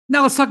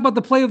Now let's talk about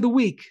the play of the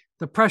week.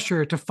 The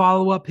pressure to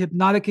follow up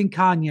Hypnotic and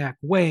Cognac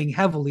weighing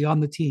heavily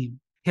on the team.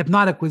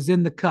 Hypnotic was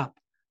in the cup,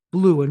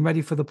 blue and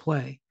ready for the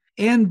play.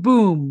 And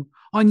boom,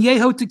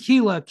 Añejo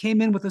Tequila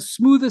came in with a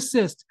smooth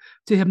assist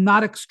to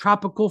Hypnotic's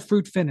tropical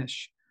fruit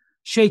finish.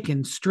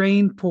 Shaken,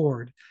 strained,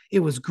 poured. It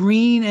was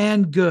green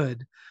and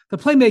good. The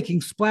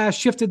playmaking splash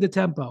shifted the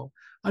tempo.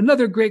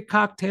 Another great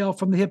cocktail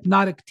from the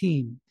Hypnotic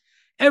team.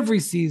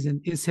 Every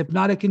season is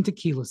Hypnotic and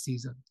Tequila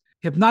season.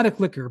 Hypnotic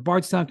Liquor,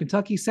 Bardstown,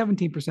 Kentucky,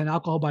 17%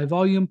 alcohol by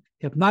volume.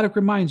 Hypnotic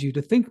reminds you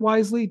to think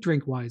wisely,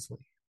 drink wisely.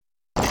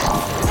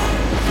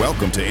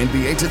 Welcome to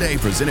NBA Today,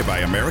 presented by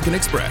American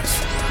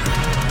Express.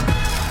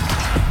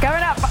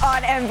 Coming up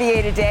on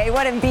NBA Today,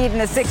 what Embiid and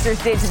the Sixers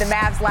did to the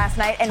Mavs last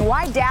night and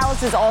why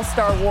Dallas's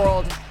all-star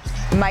world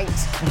might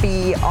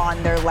be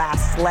on their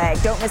last leg.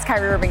 Don't miss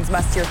Kyrie Irving's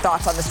must-hear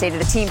thoughts on the state of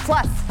the team.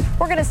 Plus,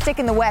 we're going to stick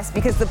in the West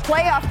because the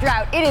playoff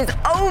drought, it is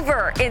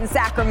over in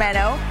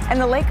Sacramento. And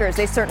the Lakers,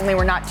 they certainly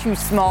were not too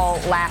small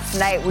last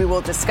night. We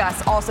will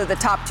discuss also the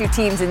top two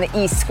teams in the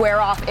East square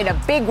off in a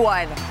big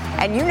one.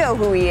 And you know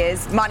who he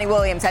is. Monty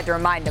Williams had to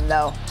remind him,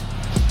 though.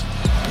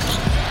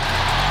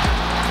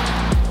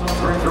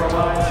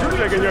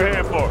 Shaking your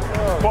hand for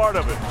part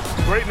of it.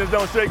 Greatness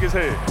don't shake his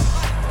head.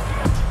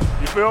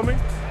 You feel me?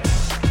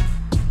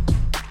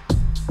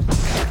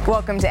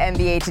 Welcome to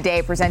NBA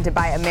Today, presented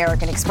by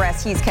American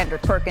Express. He's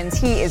Kendrick Perkins.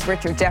 He is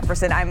Richard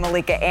Jefferson. I'm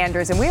Malika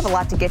Andrews, and we have a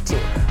lot to get to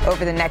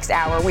over the next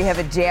hour. We have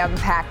a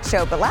jam-packed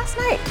show, but last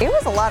night, it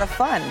was a lot of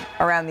fun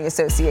around the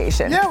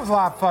association. Yeah, it was a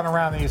lot of fun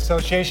around the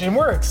association, and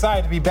we're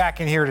excited to be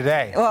back in here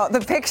today. Well, the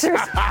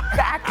pictures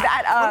back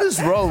that up. What is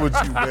wrong with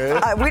you,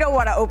 man? We don't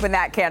want to open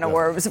that can of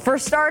worms. For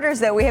starters,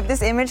 though, we have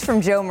this image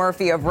from Joe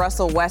Murphy of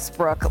Russell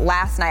Westbrook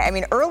last night. I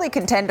mean, early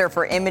contender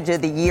for Image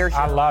of the Year here.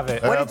 I love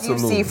it. What did you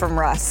see from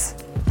Russ?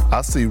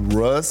 I see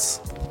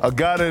Russ, a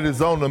guy that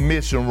is on a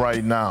mission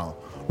right now.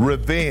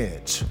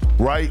 Revenge,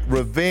 right?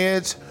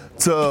 Revenge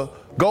to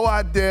go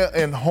out there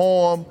and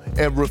harm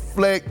and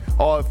reflect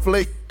or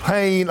inflict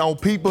pain on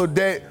people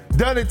that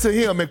done it to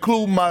him,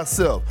 including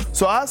myself.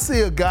 So I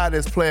see a guy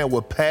that's playing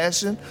with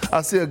passion.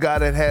 I see a guy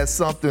that has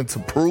something to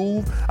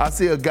prove. I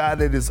see a guy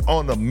that is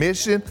on a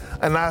mission.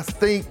 And I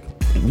think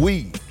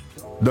we,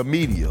 the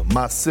media,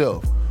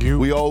 myself,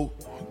 we owe,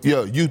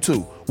 you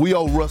too. We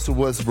owe Russell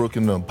Westbrook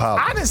an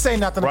apology. I didn't say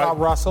nothing about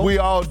Russell. We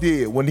all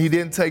did. When he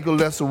didn't take a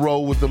lesser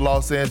role with the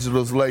Los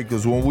Angeles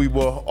Lakers, when we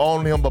were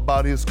on him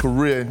about his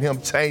career and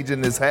him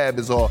changing his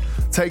habits or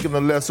taking a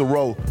lesser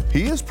role,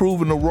 he is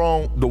proving the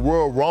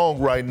world wrong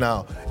right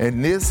now.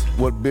 And this,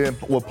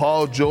 with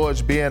Paul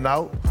George being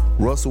out,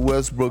 Russell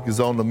Westbrook is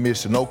on the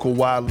mission. No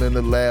Kawhi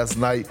Leonard last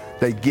night.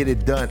 They get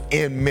it done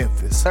in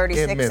Memphis.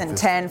 36 and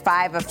 10,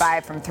 5 of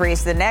 5 from 3.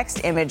 So the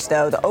next image,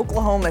 though, the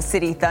Oklahoma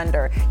City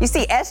Thunder. You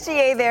see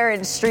SGA there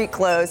in street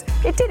clothes.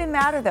 It didn't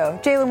matter, though.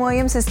 Jalen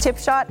Williams, his tip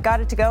shot,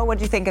 got it to go. What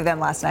did you think of them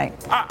last night?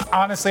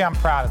 Honestly, I'm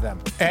proud of them.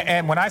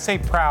 And when I say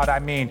proud, I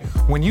mean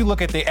when you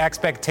look at the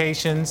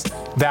expectations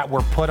that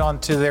were put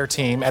onto their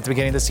team at the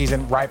beginning of the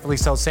season, rightfully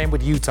so, same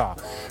with Utah.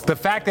 The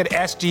fact that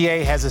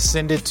SGA has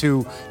ascended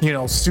to,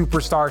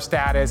 superstar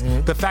status,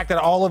 the fact that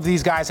all of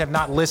these guys have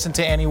not listened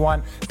to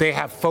anyone, they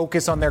have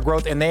focused on their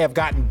growth, and they have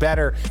gotten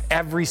better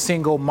every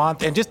single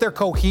month, and just they're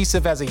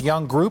cohesive as a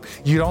young group.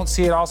 You don't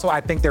see it also. I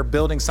think they're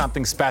building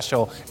something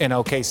special in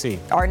OKC.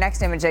 Our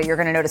next image, you're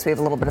going to notice we have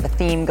a little bit of a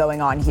theme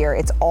going on here.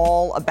 It's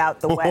all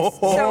about the West.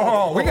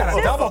 So, we got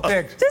a double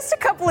pick. Just a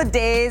couple of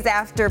days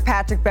after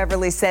Patrick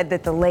Beverley said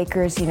that the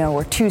Lakers,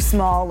 were too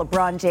small,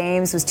 LeBron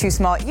James was too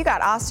small, you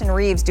got Austin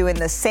Reeves doing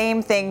the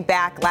same thing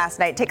back last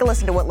night. Take a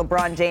listen to what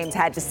LeBron James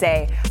had to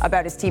say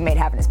about his teammate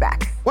having his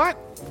back. What?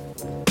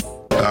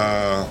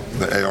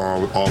 The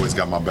AR always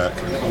got my back.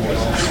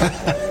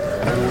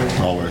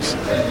 Always.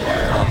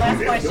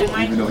 Last question,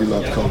 Mike. Even though he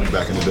loved Kobe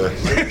back in the day.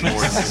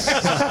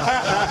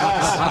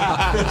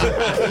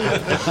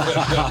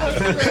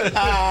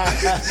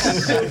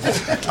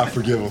 I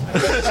forgive him.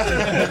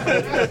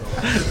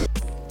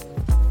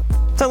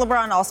 So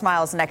LeBron all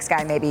smiles, next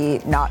guy maybe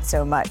not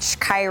so much.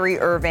 Kyrie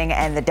Irving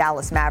and the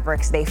Dallas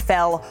Mavericks, they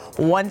fell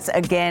once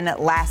again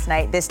last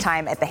night, this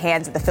time at the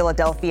hands of the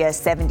Philadelphia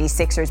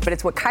 76ers. But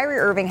it's what Kyrie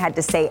Irving had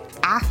to say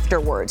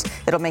afterwards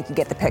that'll make you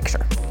get the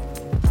picture.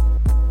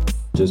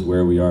 Just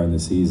where we are in the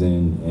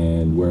season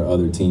and where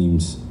other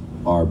teams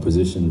are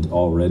positioned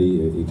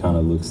already, it kind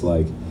of looks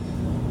like,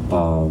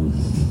 a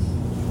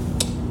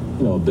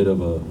bit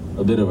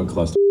of a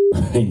cluster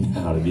right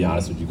now, to be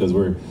honest with you, because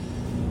we're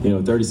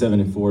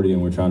 37 and 40,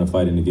 and we're trying to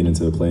fight to get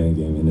into the play-in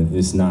game, and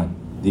it's not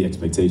the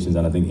expectations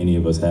that I think any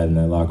of us had in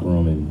that locker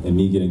room. And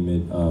me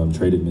getting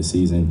traded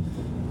mid-season,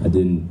 I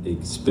didn't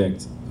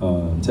expect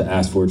to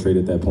ask for a trade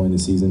at that point in the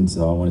season,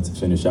 so I wanted to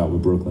finish out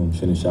with Brooklyn,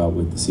 finish out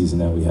with the season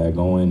that we had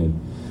going, and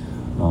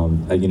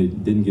again,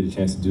 didn't get a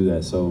chance to do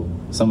that. So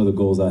some of the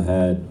goals I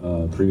had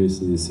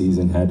previously this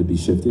season had to be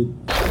shifted.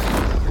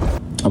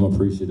 I'm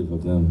appreciative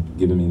of them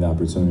giving me the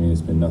opportunity.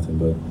 It's been nothing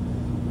but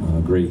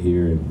great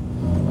here, and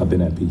I've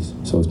been at peace,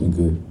 so it's been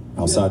good.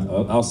 Outside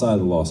of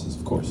the losses,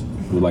 of course.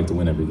 We'd like to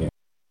win every game.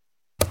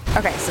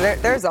 Okay, so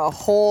there's a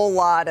whole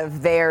lot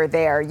of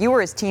there. You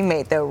were his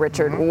teammate, though,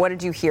 Richard. What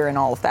did you hear in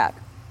all of that?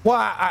 Well,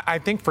 I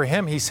think for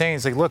him, he's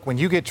saying, look, when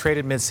you get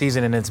traded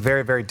midseason and it's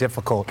very, very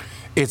difficult,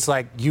 it's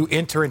like you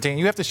enter into, and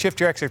you have to shift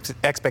your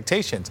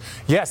expectations.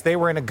 Yes, they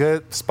were in a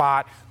good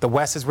spot. The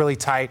West is really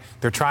tight.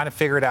 They're trying to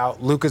figure it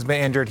out. Luka's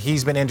been injured.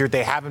 He's been injured.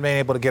 They haven't been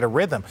able to get a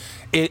rhythm.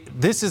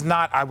 This is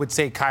not, I would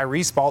say,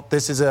 Kyrie's fault.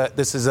 This is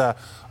a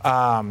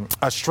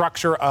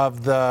structure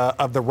of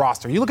the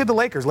roster. You look at the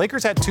Lakers.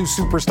 Lakers had 2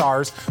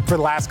 superstars for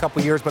the last couple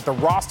of years, but the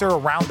roster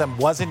around them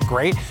wasn't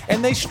great,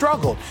 and they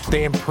struggled.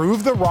 They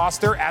improved the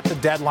roster at the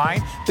deadline.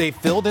 They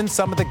filled in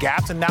some of the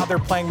gaps, and now they're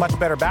playing much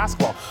better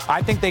basketball.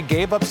 I think they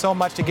gave up so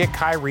much to get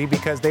Kyrie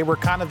because they were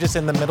kind of just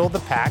in the middle of the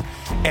pack,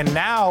 and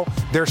now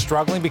they're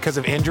struggling because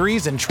of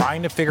injuries and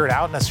trying to figure it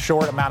out in a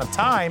short amount of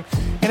time.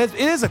 And it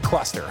is a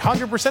cluster.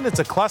 100% it's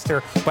a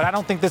cluster, but I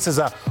don't think this is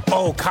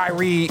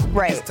Kyrie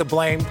is to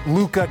blame.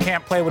 Luka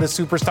can't play with a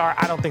superstar.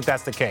 I don't think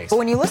that's the case. But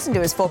when you listen to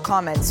his full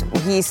comments,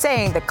 he's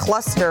saying the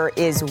cluster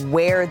is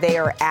where they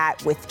are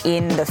at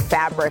within the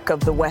fabric of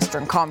the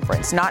Western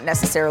Conference, not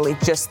necessarily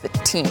just the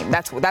team.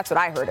 That's what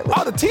I heard, at least.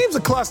 Oh, the team's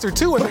a cluster,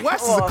 too, and the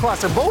West is a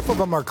cluster. Both of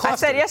them are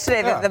clusters. I said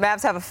yesterday that the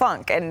Mavs have a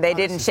funk, and they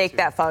didn't shake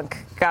that funk.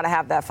 Got to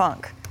have that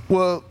funk.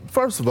 Well,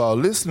 first of all,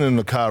 listening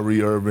to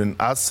Kyrie Irving,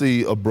 I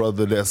see a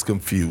brother that's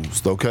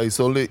confused, okay?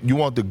 So you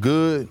want the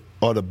good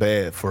or the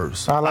bad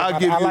first? I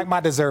like my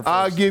dessert first.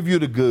 I'll give you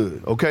the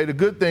good, okay? The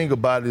good thing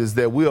about it is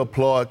that we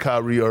applaud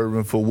Kyrie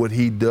Irving for what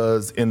he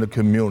does in the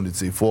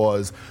community, for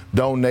his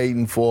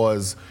donating, for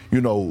his,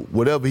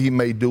 whatever he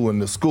may do in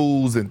the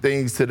schools and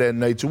things to that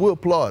nature. We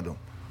applaud him.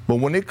 But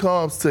when it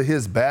comes to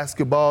his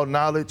basketball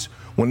knowledge,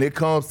 when it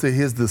comes to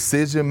his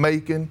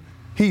decision-making,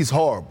 he's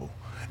horrible.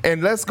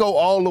 And let's go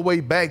all the way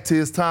back to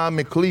his time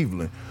in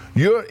Cleveland.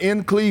 You're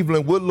in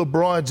Cleveland with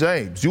LeBron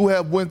James. You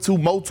have went to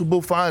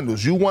multiple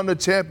finals. You won a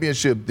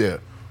championship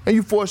there, and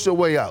you forced your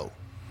way out.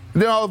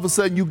 And then all of a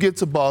sudden you get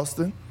to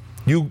Boston.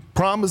 You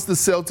promised the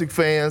Celtic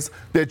fans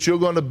that you're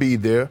going to be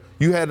there.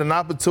 You had an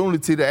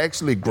opportunity to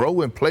actually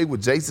grow and play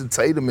with Jason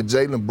Tatum and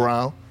Jaylen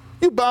Brown.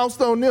 You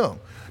bounced on them.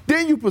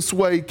 Then you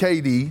persuade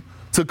KD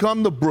to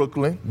come to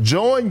Brooklyn,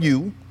 join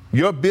you,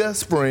 your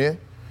best friend,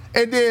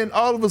 and then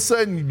all of a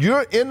sudden,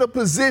 you're in a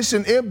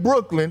position in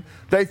Brooklyn.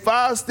 They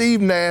fired Steve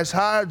Nash,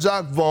 hired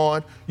Jacques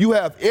Vaughn. You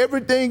have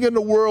everything in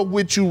the world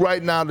with you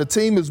right now. The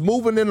team is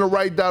moving in the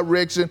right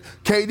direction.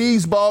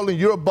 KD's balling,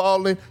 you're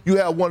balling. You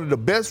have one of the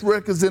best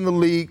records in the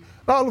league.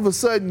 And all of a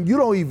sudden, you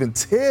don't even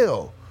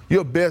tell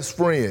your best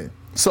friend,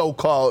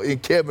 so-called, in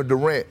Kevin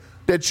Durant,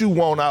 that you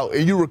want out.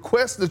 And you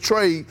request the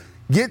trade,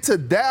 get to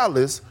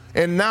Dallas,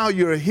 and now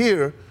you're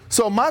here.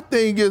 So my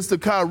thing is to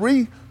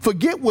Kyrie,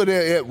 forget where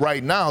they're at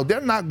right now.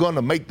 They're not going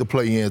to make the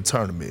play-in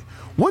tournament.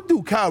 What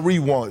do Kyrie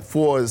want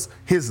for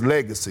his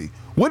legacy?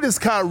 What is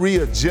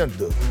Kyrie's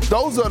agenda?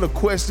 Those are the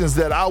questions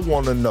that I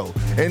want to know.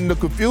 And the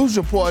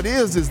confusion part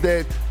is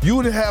that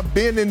you have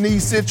been in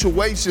these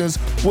situations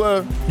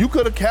where you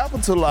could have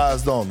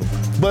capitalized on them.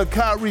 But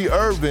Kyrie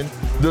Irving,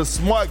 the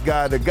smart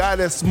guy, the guy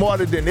that's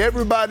smarter than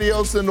everybody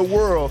else in the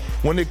world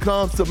when it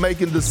comes to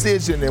making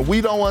decisions, and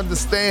we don't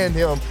understand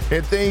him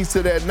and things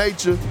to that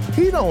nature,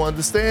 he don't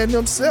understand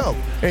himself.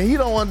 And he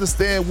don't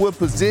understand what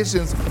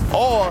positions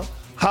or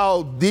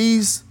how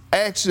these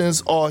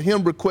actions or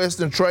him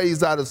requesting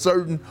trades out of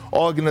certain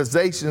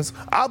organizations,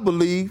 I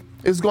believe,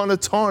 is going to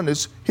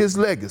tarnish his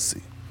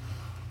legacy.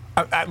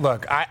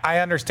 Look, I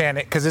understand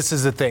it because this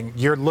is the thing.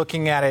 You're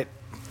looking at it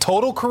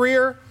total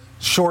career,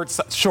 short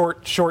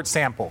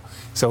sample.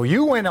 So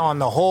you went on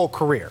the whole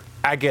career.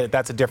 I get it.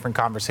 That's a different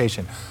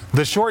conversation.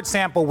 The short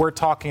sample we're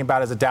talking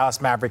about is the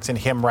Dallas Mavericks and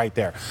him right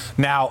there.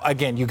 Now,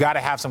 again, you got to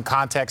have some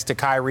context to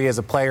Kyrie as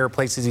a player,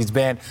 places he's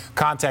been,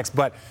 context.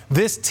 But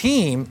this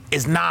team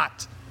is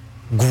not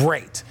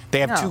great. They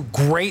have two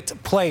great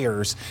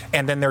players,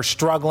 and then they're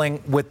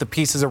struggling with the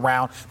pieces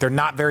around. They're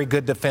not very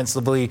good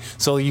defensively.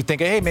 So you think,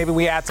 hey, maybe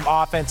we add some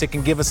offense, it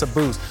can give us a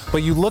boost. But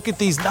you look at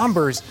these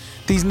numbers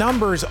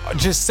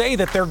just say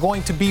that they're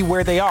going to be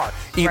where they are,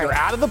 either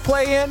out of the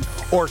play-in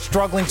or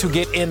struggling to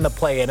get in the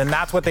play-in. And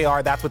that's what they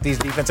are. That's what these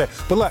defenses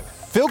are. But look,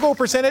 field goal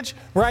percentage,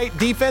 right?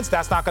 Defense,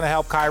 that's not going to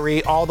help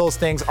Kyrie. All those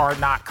things are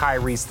not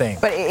Kyrie's thing.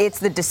 But it's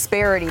the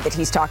disparity that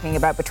he's talking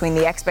about between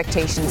the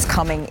expectations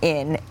coming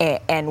in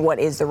and what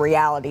is the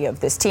reality of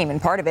this team.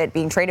 And part of it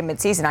being traded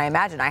midseason, I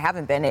imagine. I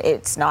haven't been.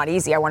 It's not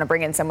easy. I want to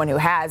bring in someone who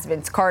has,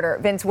 Vince Carter.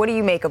 Vince, what do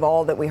you make of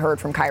all that we heard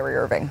from Kyrie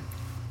Irving?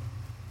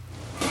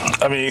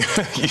 I mean,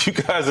 you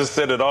guys have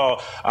said it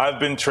all. I've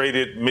been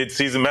traded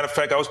midseason. Matter of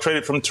fact, I was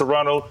traded from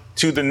Toronto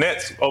to the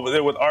Nets over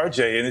there with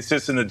RJ, and it's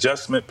just an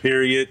adjustment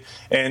period.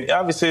 And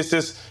obviously, it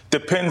just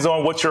depends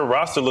on what your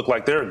roster look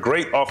like. They're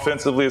great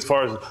offensively as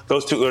far as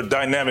those two are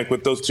dynamic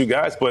with those two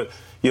guys, but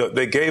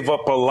they gave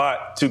up a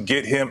lot to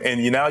get him,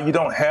 and now you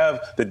don't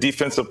have the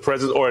defensive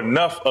presence or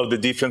enough of the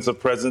defensive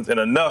presence and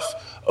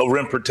enough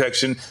rim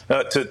protection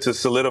to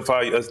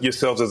solidify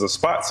yourselves as a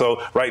spot.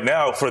 So right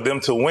now, for them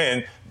to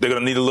win, they're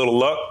going to need a little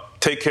luck,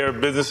 take care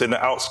of business, and to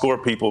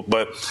outscore people.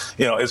 But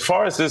as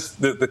far as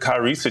the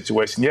Kyrie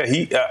situation,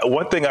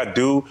 one thing I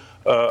do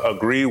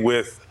agree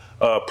with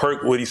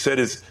Perk. What he said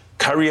is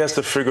Kyrie has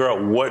to figure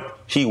out what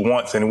he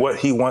wants and what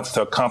he wants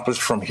to accomplish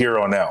from here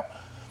on out,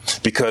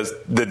 because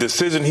the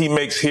decision he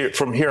makes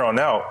from here on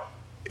out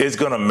is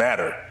going to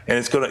matter. And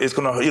it's going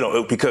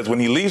to, because when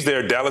he leaves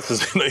there, Dallas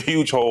is in a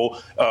huge hole,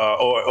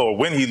 or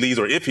when he leaves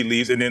or if he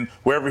leaves. And then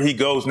wherever he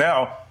goes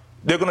now,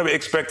 they're going to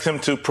expect him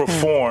to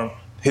perform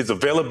his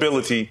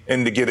availability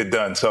and to get it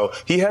done. So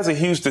he has a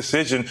huge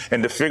decision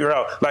and to figure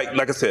out,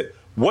 like I said,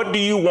 what do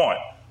you want?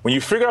 When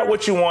you figure out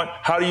what you want,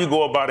 how do you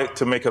go about it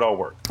to make it all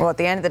work? Well, at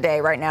the end of the day,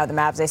 right now, the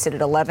Mavs, they sit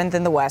at 11th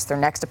in the West. Their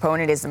next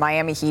opponent is the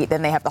Miami Heat.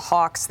 Then they have the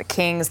Hawks, the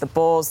Kings, the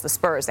Bulls, the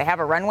Spurs. They have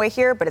a runway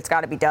here, but it's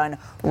got to be done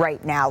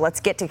right now. Let's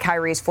get to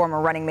Kyrie's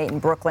former running mate in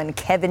Brooklyn,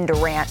 Kevin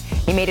Durant.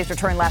 He made his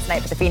return last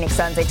night with the Phoenix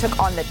Suns. They took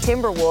on the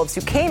Timberwolves,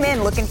 who came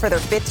in looking for their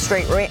 5th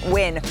straight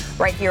win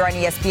right here on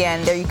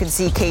ESPN. There you can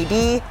see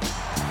KD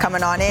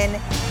coming on in.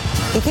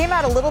 He came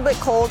out a little bit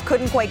cold,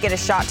 couldn't quite get a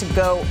shot to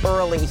go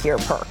early here,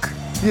 Perk.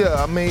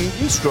 Yeah, I mean,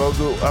 he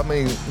struggled. I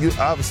mean,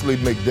 obviously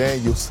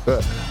McDaniels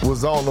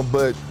was on him,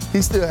 but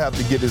he still have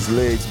to get his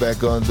legs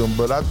back under him.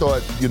 But I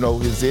thought,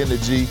 his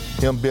energy,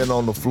 him being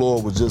on the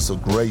floor was just a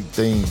great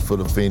thing for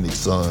the Phoenix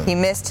Suns. He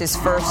missed his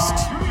first.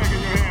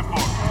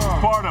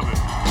 Part of it.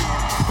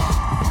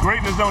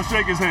 Greatness don't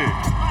shake his head.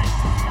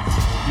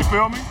 You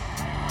feel me?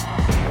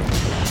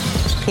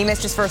 He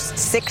missed his first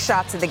 6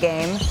 shots of the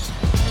game,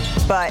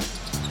 but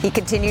he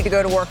continued to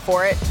go to work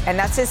for it, and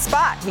that's his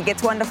spot. He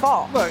gets one to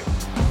fall. Look,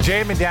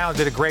 Jay McDaniels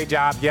did a great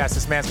job. Yes,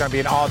 this man's going to be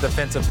an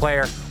all-defensive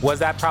player. Was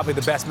that probably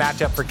the best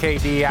matchup for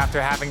KD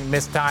after having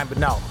missed time? But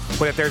no.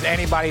 But if there's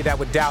anybody that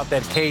would doubt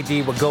that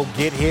KD would go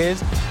get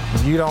his,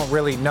 you don't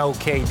really know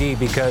KD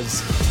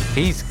because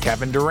he's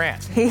Kevin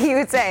Durant. He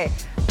would say,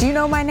 do you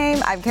know my name?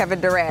 I'm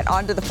Kevin Durant.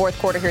 On to the fourth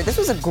quarter here. This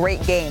was a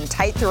great game.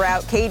 Tight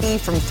throughout. KD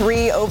from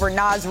 3 over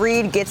Naz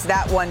Reid gets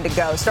that one to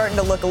go. Starting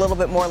to look a little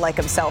bit more like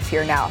himself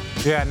here now.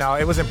 Yeah, no,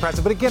 it was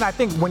impressive. But again, I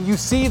think when you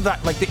see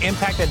the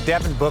impact that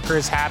Devin Booker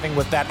is having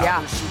with that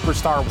other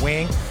superstar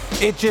wing,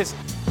 it just,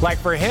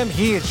 for him,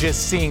 he is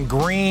just seeing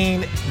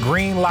green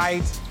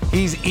lights.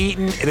 He's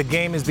eating. The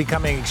game is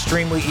becoming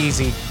extremely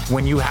easy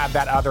when you have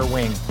that other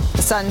wing.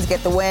 The Suns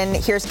get the win.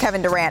 Here's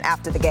Kevin Durant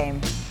after the game.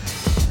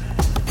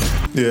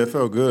 Yeah, it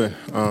felt good.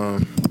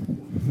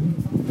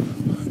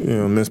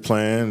 Miss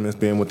playing, miss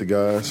being with the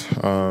guys.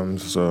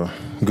 It's a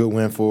good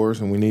win for us,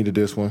 and we needed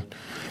this one.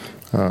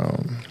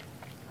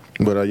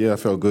 But I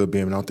felt good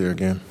being out there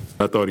again.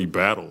 I thought he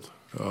battled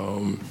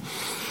on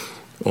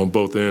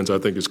both ends. I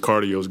think his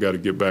cardio's got to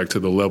get back to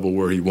the level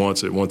where he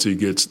wants it. Once he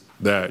gets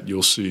that,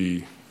 you'll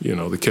see,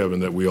 the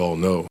Kevin that we all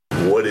know.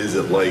 What is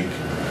it like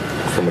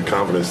from a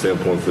confidence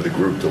standpoint for the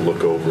group to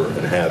look over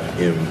and have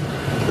him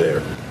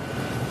there?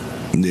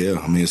 Yeah,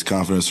 I mean, it's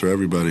confidence for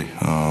everybody.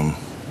 I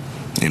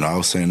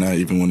was saying that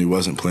even when he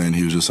wasn't playing,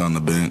 he was just on the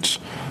bench.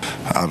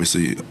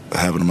 Obviously,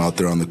 having him out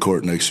there on the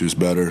court next to you is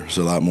better. There's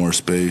a lot more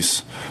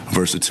space,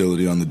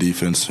 versatility on the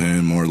defense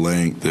end, more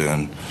length,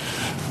 and,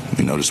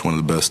 just one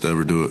of the best to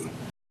ever do it.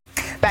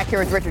 Back here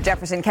with Richard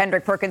Jefferson,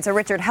 Kendrick Perkins. So,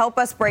 Richard, help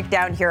us break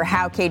down here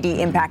how KD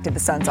impacted the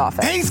Suns'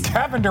 offense. He's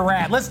Kevin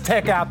Durant. Let's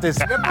take out this.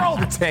 Roll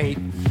the tape.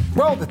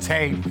 Roll the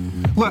tape.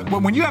 Look,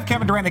 when you have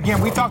Kevin Durant,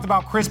 again, we talked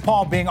about Chris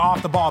Paul being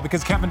off the ball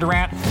because Kevin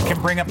Durant can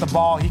bring up the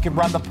ball. He can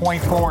run the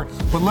point forward.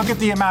 But look at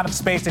the amount of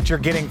space that you're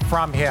getting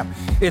from him.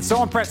 It's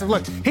so impressive.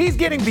 Look, he's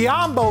getting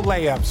Biombo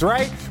layups,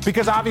 right?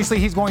 Because obviously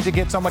he's going to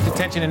get so much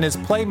attention, and his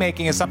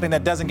playmaking is something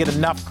that doesn't get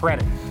enough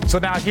credit. So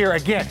now here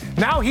again,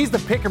 now he's the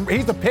pick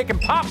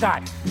and pop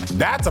guy.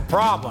 That's a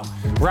problem,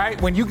 right?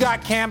 When you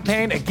got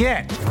campaign,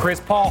 again,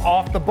 Chris Paul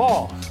off the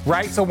ball,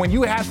 right? So when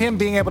you have him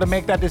being able to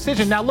make that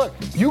decision, now look,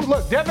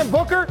 Devin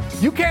Booker,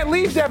 you can't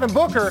leave Devin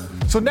Booker,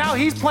 so now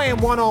he's playing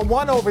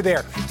one-on-one over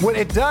there. What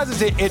it does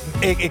is it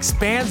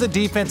expands the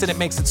defense, and it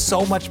makes it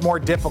so much more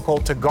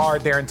difficult to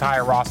guard their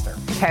entire roster.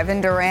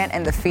 Kevin Durant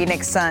and the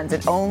Phoenix Suns,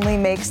 it only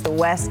makes the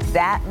West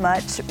that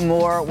much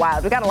more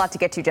wild. We've got a lot to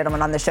get to,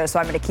 gentlemen, on the show, so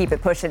I'm going to keep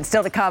it pushing.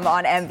 Still to come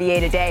on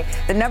NBA Today,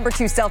 the number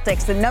 2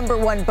 Celtics, the number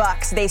 1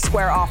 Bucks, they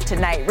square off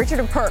tonight. Richard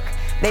and Perk,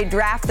 they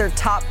draft their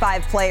top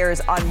 5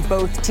 players on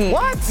both teams.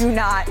 What? Do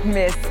not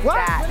miss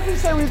that. When did we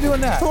say we were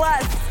doing that?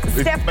 Plus,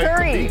 Steph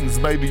Curry.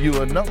 Maybe you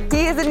would know.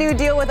 He has a new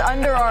deal with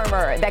Under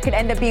Armour that could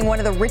end up being one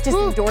of the richest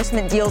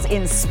endorsement deals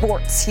in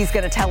sports. He's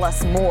going to tell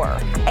us more.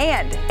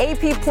 And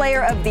AP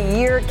Player of the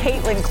Year,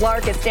 Caitlin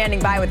Clark, is standing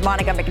by with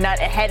Monica McNutt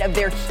ahead of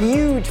their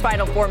huge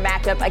Final Four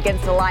matchup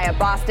against Aliyah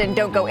Boston.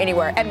 Don't go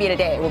anywhere. NBA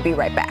Today. We'll be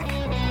right back.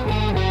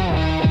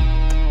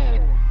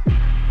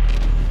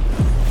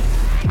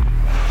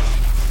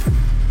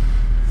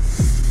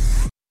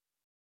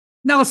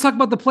 Now let's talk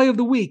about the play of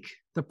the week.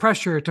 The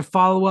pressure to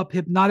follow up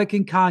Hypnotic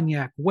and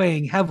Cognac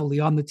weighing heavily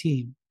on the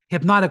team.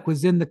 Hypnotic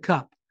was in the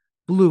cup,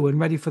 blue and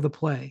ready for the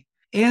play.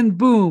 And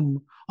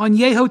boom,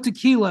 Añejo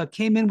Tequila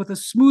came in with a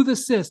smooth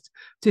assist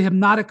to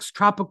Hypnotic's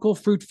tropical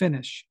fruit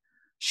finish.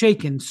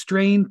 Shaken,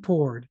 strained,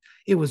 poured.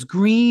 It was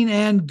green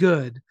and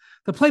good.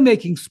 The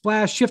playmaking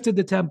splash shifted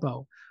the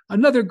tempo.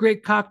 Another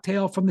great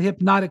cocktail from the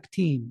Hypnotic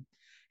team.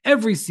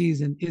 Every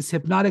season is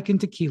Hypnotic and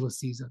Tequila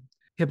season.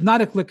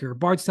 Hypnotic Liquor,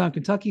 Bardstown,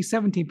 Kentucky,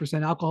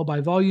 17% alcohol by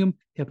volume.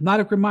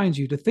 Hypnotic reminds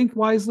you to think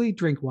wisely,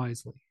 drink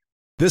wisely.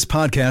 This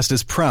podcast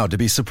is proud to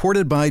be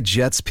supported by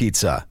Jets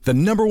Pizza, the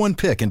 #1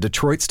 pick in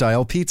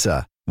Detroit-style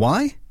pizza.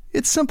 Why?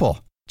 It's simple.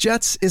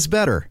 Jets is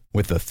better.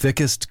 With the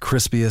thickest,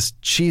 crispiest,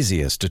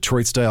 cheesiest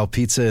Detroit-style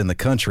pizza in the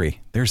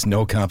country, there's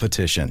no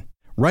competition.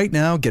 Right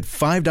now, get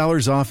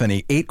 $5 off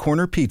any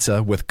 8-corner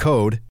pizza with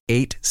code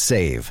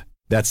 8SAVE.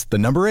 That's the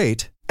number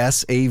 8,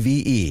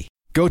 SAVE.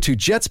 Go to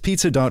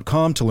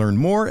jetspizza.com to learn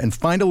more and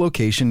find a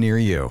location near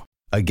you.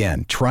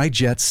 Again, try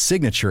Jet's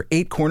signature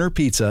 8-corner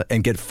pizza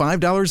and get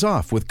 $5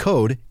 off with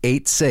code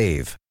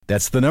 8SAVE.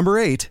 That's the number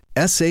 8,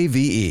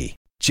 SAVE.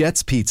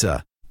 Jet's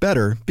Pizza.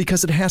 Better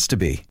because it has to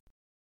be.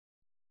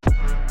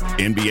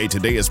 NBA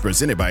Today is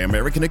presented by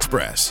American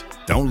Express.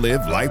 Don't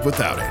live life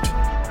without it.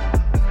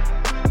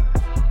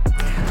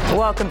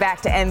 Welcome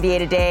back to NBA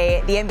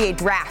Today. The NBA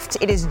Draft.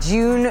 It is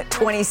June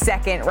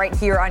 22nd right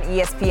here on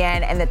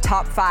ESPN, and the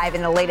top 5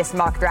 in the latest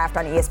mock draft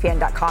on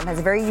ESPN.com has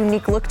a very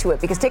unique look to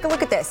it, because take a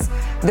look at this.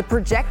 The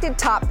projected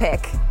top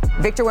pick,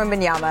 Victor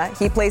Wembanyama,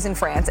 he plays in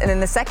France, and then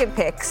the second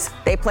picks,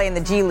 they play in the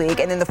G League,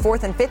 and then the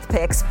 4th and 5th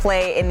picks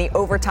play in the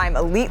Overtime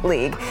Elite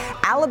League.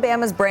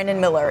 Alabama's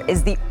Brandon Miller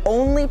is the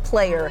only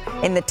player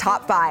in the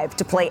top 5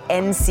 to play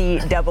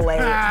NCAA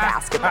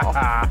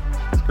basketball.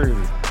 It's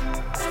crazy.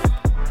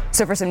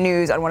 So for some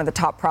news on one of the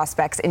top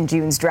prospects in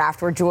June's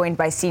draft, we're joined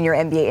by senior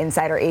NBA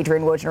insider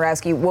Adrian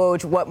Wojnarowski.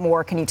 Woj, what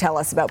more can you tell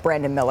us about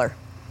Brandon Miller?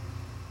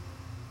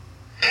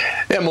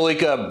 Yeah,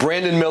 Malika,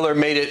 Brandon Miller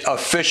made it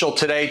official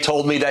today,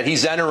 told me that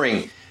he's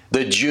entering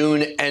the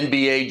June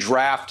NBA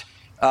draft.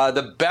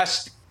 The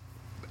best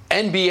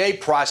NBA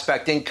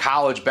prospect in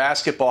college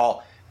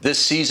basketball this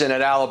season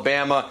at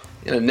Alabama,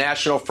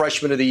 National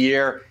Freshman of the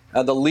Year,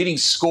 the leading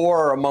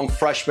scorer among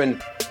freshmen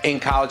in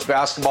college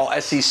basketball,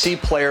 SEC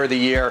Player of the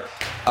Year.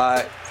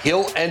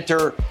 He'll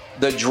enter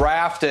the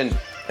draft, and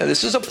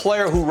this is a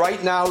player who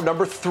right now,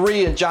 number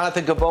 3 in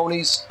Jonathan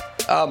Givony's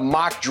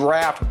mock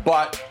draft,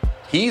 but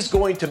he's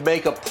going to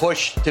make a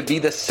push to be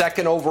the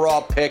 2nd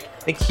overall pick.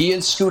 I think he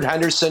and Scoot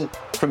Henderson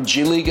from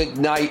G League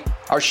Ignite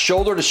are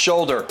shoulder to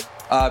shoulder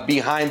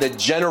behind the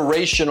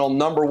generational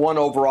number 1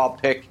 overall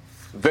pick,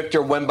 Victor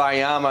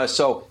Wembanyama.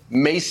 So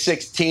May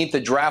 16th, the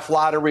draft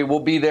lottery will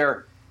be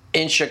there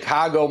in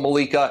Chicago,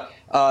 Malika.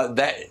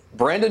 That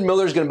Brandon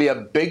Miller is going to be a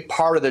big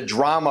part of the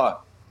drama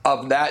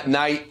of that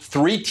night.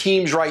 3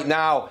 teams right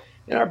now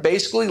are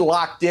basically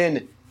locked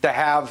in to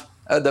have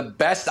the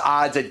best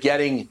odds at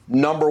getting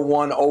number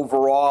 1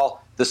 overall: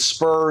 the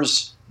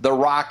Spurs, the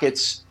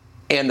Rockets,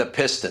 and the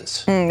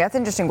Pistons. That's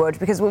interesting, Woj,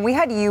 because when we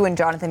had you and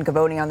Jonathan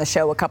Givony on the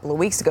show a couple of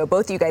weeks ago,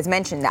 both of you guys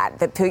mentioned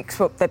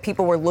that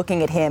people were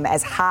looking at him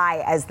as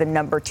high as the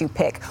number 2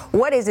 pick.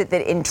 What is it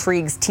that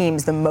intrigues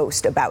teams the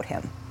most about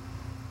him?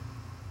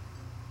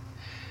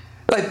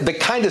 The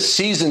kind of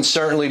season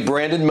certainly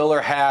Brandon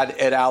Miller had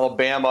at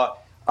Alabama,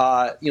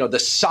 the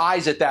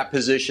size at that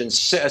position,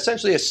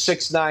 essentially a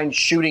 6'9"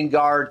 shooting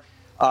guard,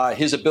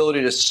 his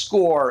ability to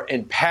score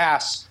and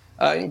pass,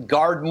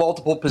 guard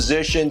multiple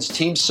positions.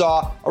 Teams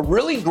saw a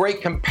really great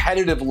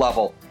competitive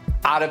level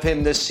out of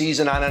him this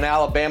season on an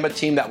Alabama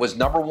team that was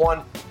number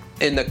 1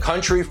 in the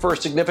country for a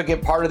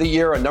significant part of the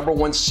year, a number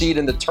 1 seed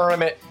in the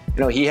tournament.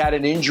 He had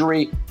an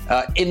injury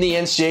in the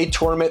NCAA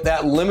tournament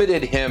that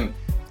limited him.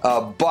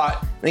 But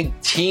I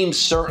think teams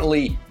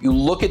certainly, you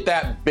look at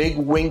that big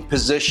wing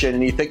position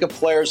and you think of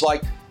players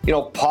like,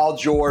 Paul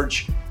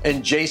George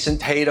and Jason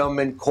Tatum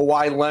and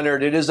Kawhi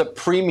Leonard. It is a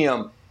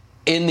premium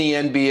in the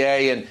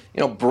NBA.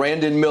 And,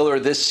 Brandon Miller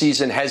this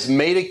season has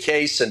made a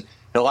case, and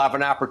he'll have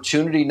an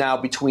opportunity now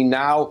between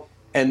now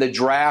and the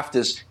draft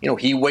as,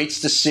 he waits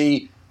to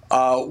see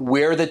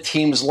where the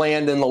teams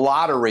land in the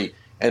lottery,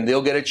 and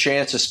they'll get a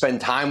chance to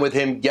spend time with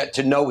him, get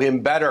to know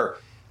him better.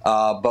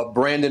 But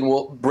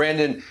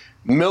Brandon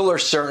Miller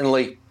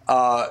certainly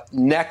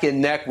neck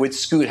and neck with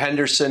Scoot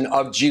Henderson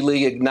of G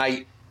League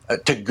Ignite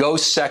to go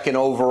 2nd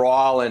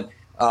overall, and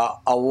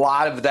a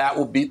lot of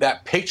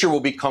that picture will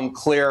become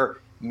clear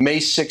May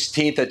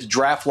 16th at the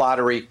draft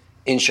lottery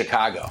in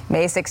Chicago.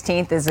 May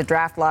 16th is the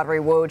draft lottery.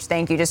 Woj,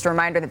 thank you. Just a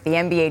reminder that the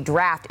NBA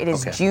draft, it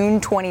is June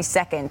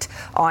 22nd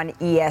on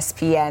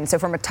ESPN. So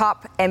from a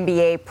top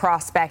NBA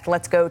prospect,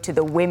 let's go to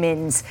the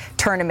women's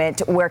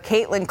tournament, where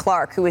Caitlin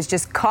Clark, who has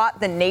just caught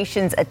the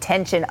nation's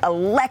attention,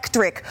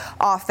 electric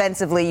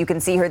offensively. You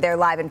can see her there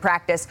live in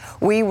practice.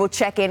 We will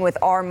check in with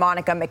our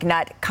Monica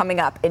McNutt coming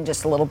up in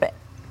just a little bit.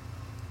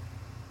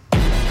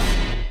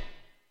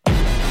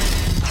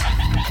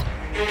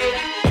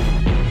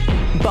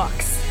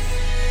 Bucks,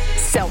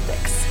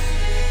 Celtics,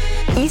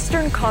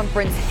 Eastern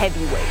Conference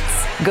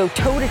heavyweights go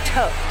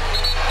toe-to-toe.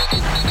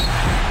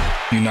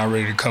 You're not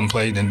ready to come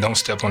play, then don't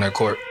step on that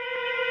court.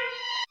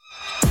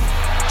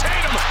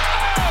 Tatum,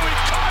 he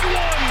caught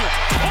one!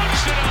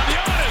 Punched it on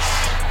Giannis!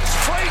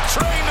 Freight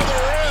train to the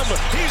rim!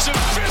 He's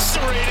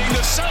eviscerating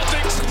the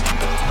Celtics!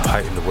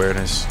 Heightened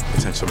awareness,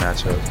 potential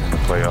matchup in the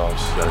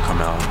playoffs. You gotta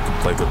come out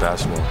and play good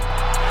basketball.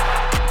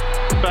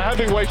 The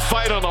heavyweight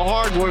fight on the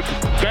hardwood,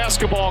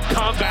 basketball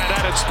combat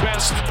at its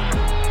best.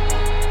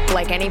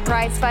 Like any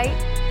prize fight,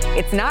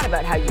 it's not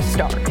about how you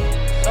start.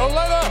 No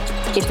let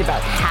up. It's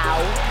about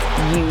how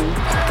you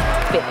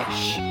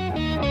finish.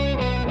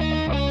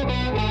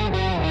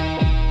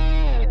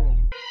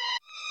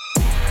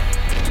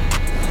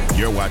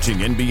 You're watching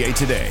NBA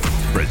Today,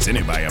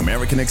 presented by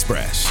American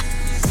Express.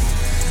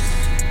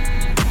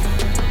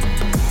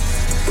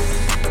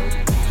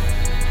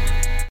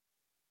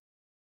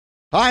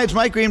 Hi, it's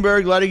Mike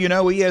Greenberg letting you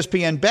know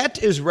ESPN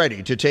Bet is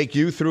ready to take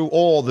you through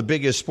all the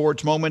biggest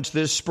sports moments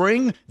this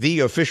spring. The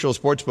official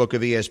sportsbook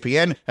of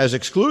ESPN has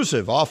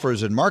exclusive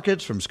offers and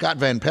markets from Scott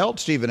Van Pelt,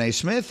 Stephen A.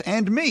 Smith,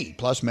 and me,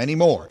 plus many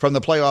more. From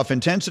the playoff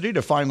intensity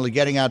to finally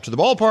getting out to the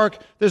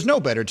ballpark, there's no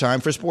better time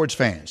for sports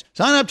fans.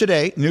 Sign up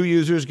today. New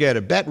users get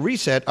a bet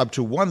reset up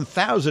to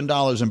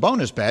 $1,000 in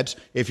bonus bets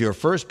if your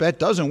first bet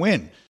doesn't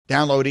win.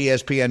 Download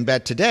ESPN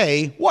Bet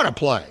today. What a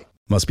play.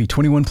 Must be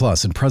 21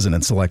 plus and present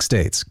in select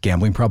states.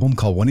 Gambling problem?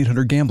 Call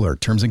 1-800-GAMBLER.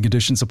 Terms and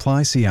conditions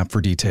apply. See app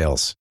for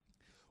details.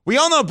 We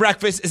all know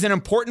breakfast is an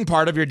important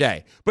part of your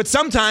day. But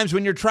sometimes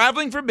when you're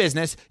traveling for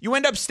business, you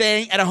end up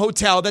staying at a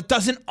hotel that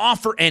doesn't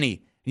offer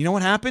any. You know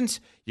what happens?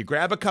 You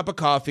grab a cup of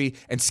coffee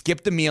and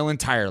skip the meal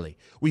entirely.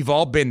 We've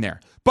all been there.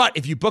 But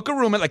if you book a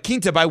room at La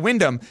Quinta by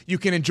Wyndham, you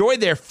can enjoy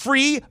their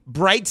free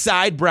Bright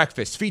Side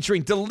breakfast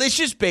featuring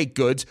delicious baked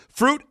goods,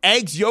 fruit,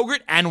 eggs,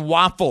 yogurt, and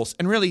waffles.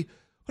 And really,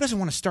 who doesn't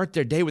want to start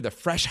their day with a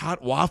fresh,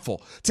 hot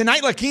waffle?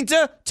 Tonight, La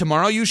Quinta,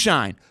 tomorrow you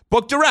shine.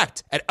 Book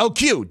direct at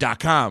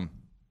lq.com.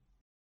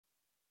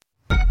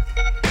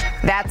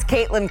 That's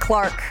Caitlin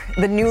Clark,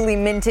 the newly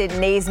minted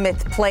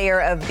Naismith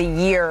Player of the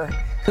Year,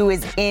 who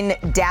is in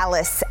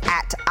Dallas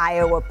at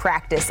Iowa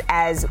practice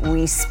as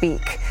we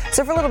speak.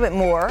 So for a little bit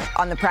more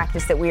on the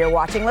practice that we are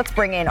watching, let's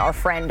bring in our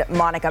friend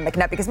Monica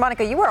McNutt, because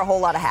Monica, you wear a whole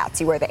lot of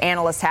hats. You wear the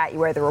analyst hat, you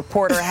wear the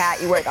reporter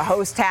hat, you wear the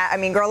host hat. I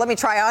mean, girl, let me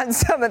try on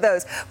some of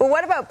those. But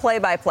what about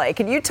play-by-play?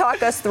 Can you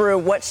talk us through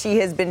what she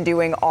has been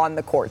doing on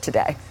the court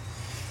today?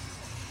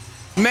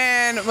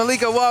 Man,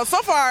 Malika, well,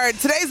 so far,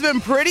 today's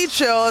been pretty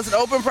chill. It's an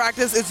open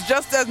practice. It's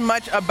just as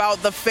much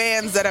about the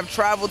fans that have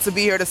traveled to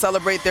be here to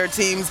celebrate their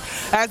teams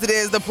as it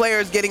is the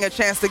players getting a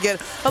chance to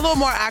get a little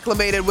more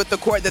acclimated with the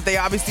court that they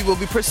obviously will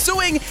be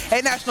pursuing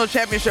a national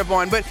championship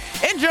on. But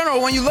in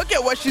general, when you look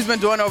at what she's been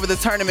doing over the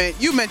tournament,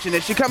 you mentioned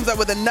it. She comes up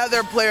with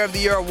another Player of the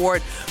Year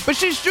award, but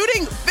she's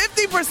shooting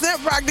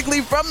 50% practically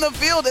from the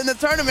field in the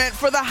tournament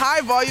for the high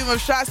volume of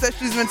shots that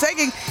she's been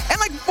taking, and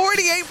like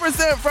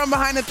 48% from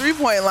behind the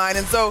three-point line.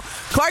 And so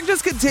Clark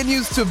just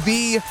continues to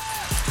be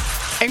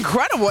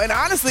incredible. And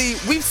honestly,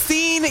 we've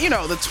seen,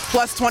 the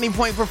plus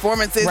 20-point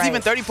performances,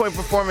 even 30-point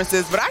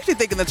performances. But I actually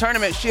think in the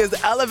tournament, she has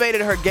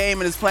elevated her game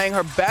and is playing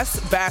her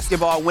best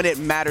basketball when it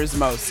matters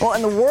most. Well,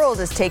 and the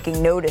world is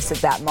taking notice of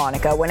that,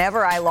 Monica.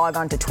 Whenever I log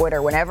onto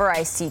Twitter, whenever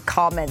I see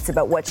comments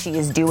about what she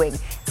is doing,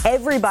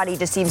 everybody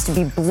just seems to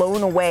be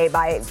blown away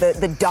by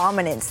the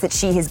dominance that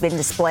she has been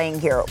displaying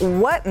here.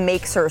 What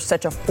makes her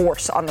such a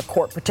force on the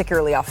court,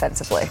 particularly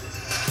offensively?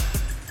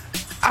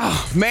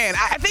 Oh, man,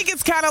 I think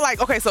it's kind of like,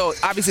 okay, so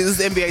obviously this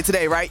is NBA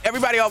Today, right?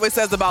 Everybody always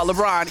says about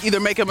LeBron, either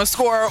make him a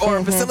scorer or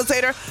a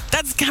facilitator.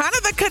 That's kind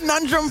of the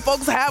conundrum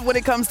folks have when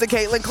it comes to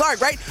Caitlin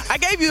Clark, right? I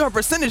gave you her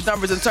percentage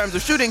numbers in terms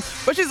of shooting,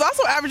 but she's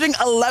also averaging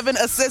 11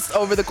 assists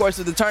over the course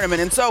of the tournament.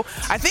 And so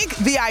I think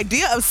the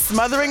idea of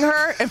smothering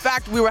her, in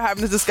fact, we were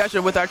having this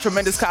discussion with our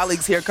tremendous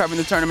colleagues here covering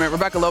the tournament,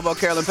 Rebecca Lobo,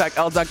 Carolyn Peck,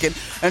 Elle Duncan,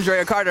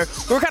 Andrea Carter.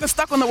 We were kind of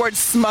stuck on the word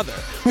smother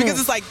because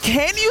it's like,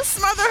 can you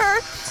smother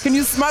her? Can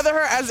you smother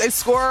her as a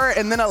scorer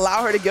and then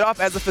allow her to get off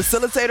as a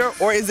facilitator,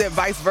 or is it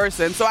vice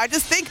versa? And so I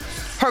just think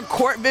her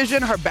court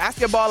vision, her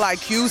basketball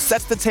IQ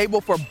sets the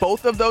table for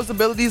both of those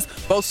abilities,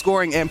 both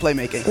scoring and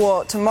playmaking.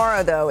 Well,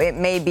 tomorrow, though, it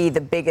may be the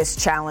biggest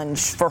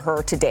challenge for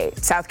her to date.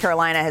 South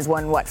Carolina has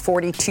won,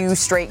 42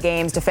 straight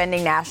games,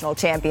 defending national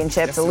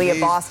championships. Yes, Aaliyah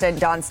Boston,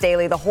 Dawn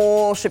Staley, the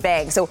whole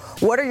shebang. So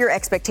what are your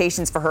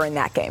expectations for her in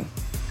that game?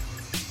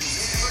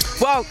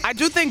 Well, I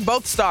do think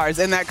both stars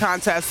in that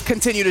contest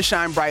continue to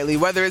shine brightly,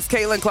 whether it's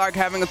Caitlin Clark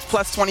having a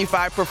plus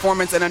 25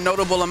 performance and a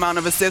notable amount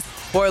of assists,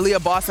 or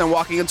Aaliyah Boston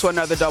walking into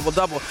another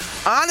double-double.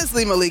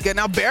 Honestly, Malika,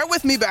 now bear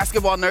with me,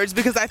 basketball nerds,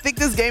 because I think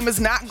this game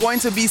is not going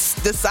to be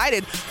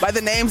decided by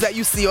the names that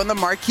you see on the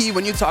marquee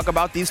when you talk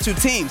about these two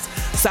teams.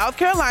 South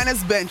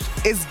Carolina's bench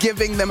is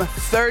giving them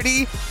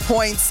 30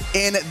 points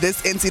in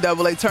this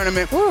NCAA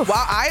tournament,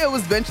 while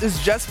Iowa's bench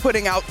is just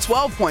putting out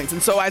 12 points.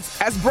 And so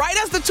as bright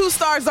as the two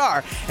stars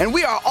are, and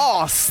we are all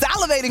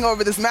salivating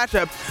over this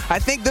matchup, I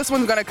think this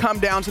one's going to come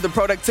down to the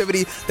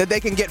productivity that they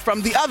can get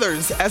from the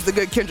others, as the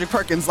good Kendrick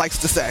Perkins likes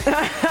to say.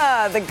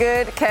 The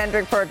good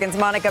Kendrick Perkins.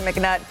 Monica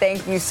McNutt,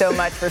 thank you so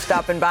much for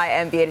stopping by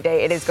NBA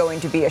Today. It is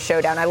going to be a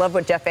showdown. I love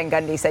what Jeff Van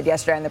Gundy said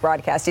yesterday on the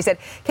broadcast. He said,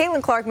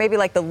 Caitlin Clark may be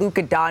like the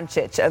Luka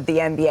Doncic of the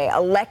NBA.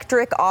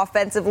 Electric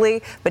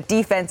offensively, but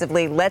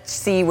defensively, let's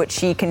see what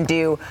she can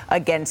do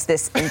against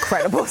this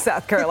incredible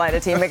South Carolina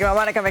team.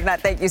 Monica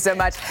McNutt, thank you so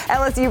much.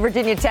 LSU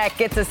Virginia Tech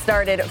gets us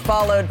started,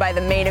 followed by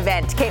the main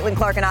event. Caitlin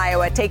Clark and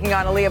Iowa taking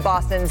on Aaliyah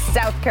Boston's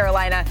South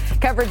Carolina.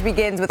 Coverage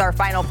begins with our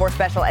Final Four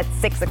special at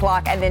 6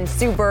 o'clock, and then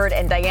Sue Bird Bird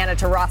and Diana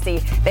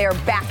Taurasi. They are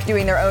back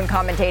doing their own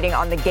commentating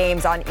on the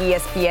games on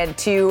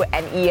ESPN2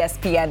 and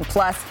ESPN+.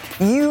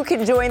 You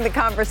can join the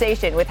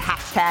conversation with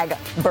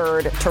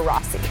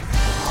 #BirdTaurasi.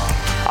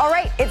 All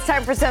right, it's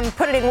time for some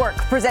Put It in Work,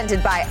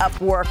 presented by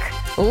Upwork.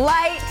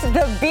 Light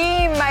the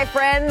beam, my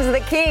friends. The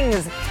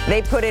Kings,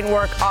 they put in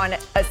work on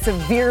a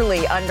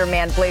severely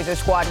undermanned Blazer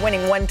squad,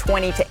 winning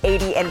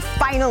 120-80 and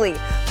finally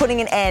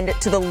putting an end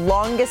to the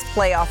longest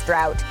playoff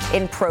drought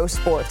in pro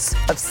sports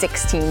of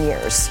 16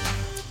 years.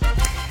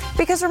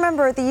 Because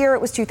remember, the year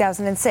it was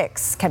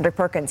 2006. Kendrick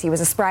Perkins, he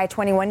was a spry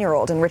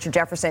 21-year-old, and Richard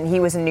Jefferson, he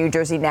was a New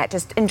Jersey Net,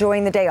 just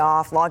enjoying the day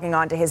off, logging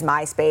on to his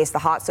MySpace, the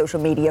hot social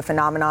media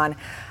phenomenon.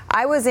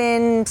 I was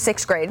in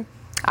 6th grade.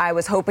 I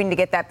was hoping to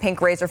get that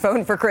pink Razor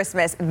phone for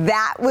Christmas.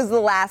 That was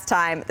the last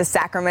time the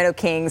Sacramento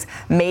Kings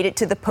made it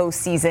to the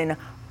postseason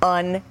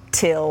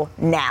until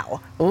now.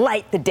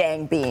 Light the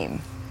dang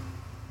beam.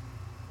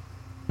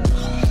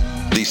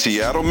 The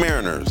Seattle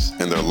Mariners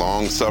and their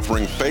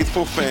long-suffering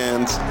faithful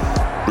fans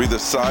breathed a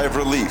sigh of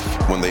relief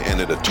when they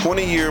ended a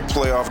 20-year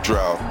playoff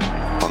drought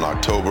on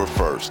October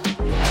 1st.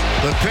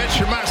 The pitch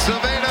from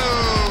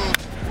Acevedo.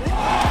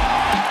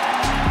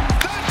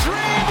 The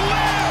dream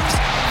lives.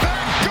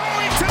 They're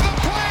going to the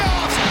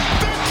playoffs.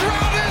 The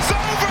drought is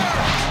over.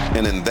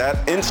 And in that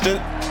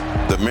instant,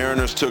 the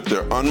Mariners took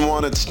their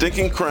unwanted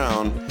stinking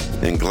crown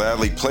and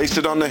gladly placed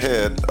it on the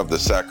head of the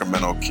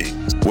Sacramento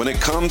Kings. When it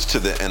comes to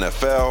the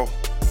NFL,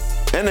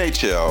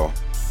 NHL,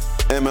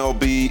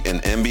 MLB,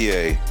 and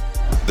NBA,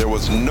 there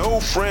was no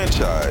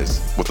franchise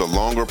with a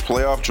longer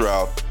playoff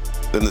drought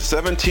than the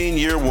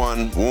 17-year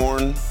one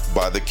worn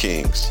by the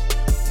Kings.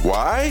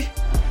 Why?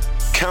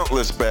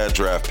 Countless bad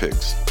draft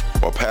picks,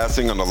 while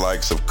passing on the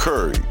likes of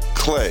Curry,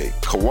 Clay,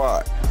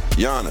 Kawhi,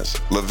 Giannis,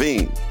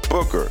 Levine,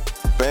 Booker,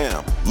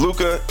 Bam,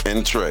 Luka,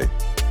 and Trey.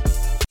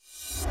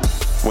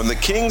 When the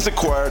Kings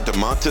acquired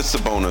Domantas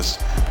Sabonis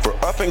for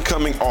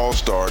up-and-coming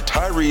All-Star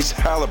Tyrese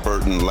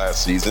Halliburton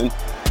last season,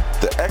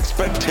 the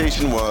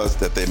expectation was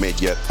that they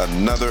made yet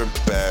another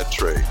bad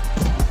trade.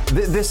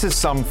 This is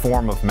some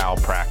form of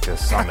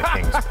malpractice on the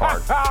Kings'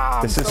 part.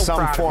 This is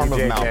some form of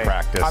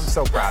malpractice. I'm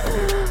so proud of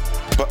you.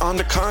 But on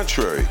the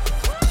contrary,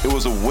 it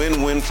was a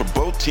win-win for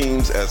both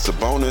teams as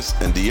Sabonis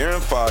and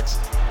De'Aaron Fox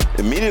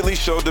immediately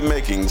showed the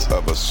makings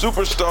of a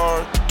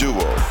superstar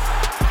duo.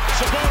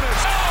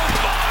 Sabonis.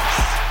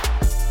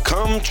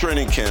 Come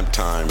training camp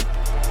time,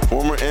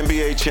 former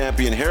NBA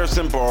champion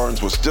Harrison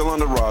Barnes was still on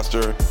the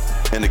roster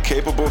and a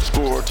capable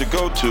scorer to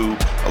go to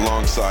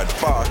alongside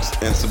Fox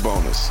and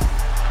Sabonis.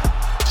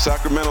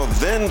 Sacramento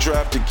then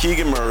drafted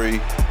Keegan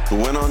Murray, who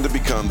went on to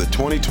become the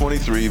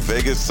 2023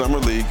 Vegas Summer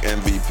League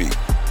MVP.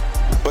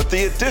 But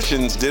the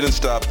additions didn't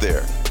stop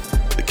there.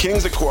 The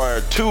Kings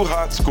acquired two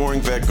hot scoring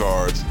vet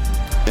guards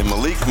in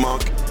Malik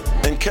Monk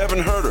and Kevin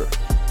Huerter,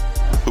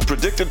 who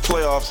predicted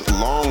playoffs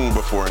long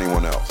before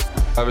anyone else.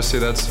 Obviously,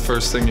 that's the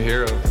first thing you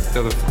hear of.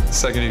 The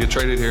second you get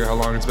traded here, how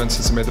long it's been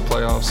since you made the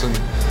playoffs, and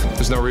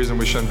there's no reason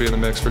we shouldn't be in the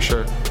mix for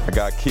sure. I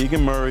got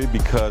Keegan Murray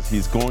because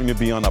he's going to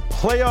be on a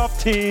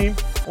playoff team.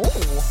 Ooh.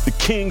 The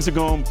Kings are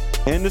going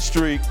to end the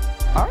streak.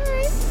 All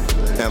right.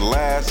 And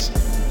last,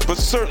 but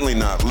certainly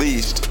not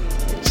least,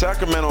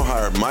 Sacramento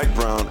hired Mike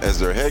Brown as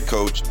their head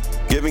coach,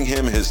 giving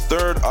him his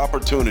third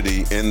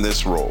opportunity in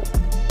this role.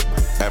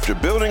 After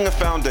building a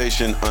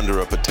foundation under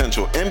a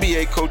potential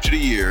NBA Coach of the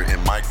Year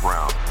in Mike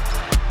Brown,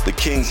 the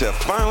Kings have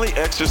finally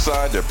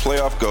exercised their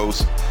playoff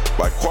ghost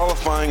by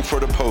qualifying for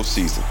the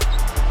postseason.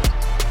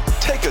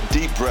 Take a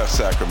deep breath,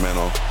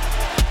 Sacramento.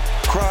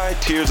 Cry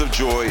tears of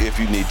joy if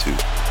you need to.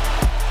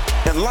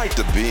 And light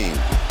the beam.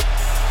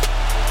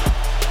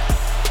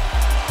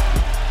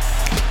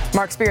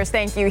 Mark Spears,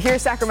 thank you.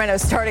 Here's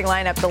Sacramento's starting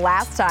lineup the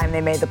last time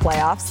they made the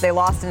playoffs. They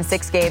lost in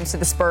 6 games to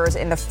the Spurs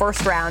in the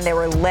first round. They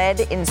were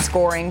led in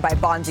scoring by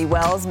Bonzi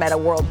Wells, Meta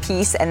World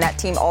Peace, and that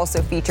team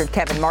also featured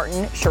Kevin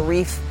Martin,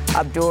 Sharif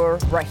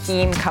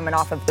Abdur-Rahim coming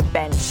off of the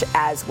bench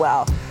as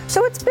well.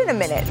 So it's been a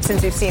minute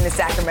since we've seen the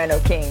Sacramento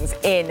Kings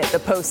in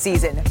the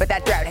postseason, but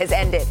that drought has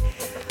ended.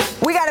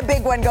 We got a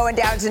big one going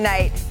down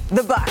tonight.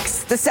 The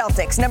Bucks, the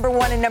Celtics, number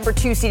 1 and number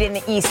 2 seed in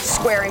the East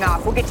squaring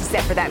off. We'll get you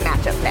set for that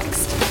matchup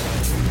next.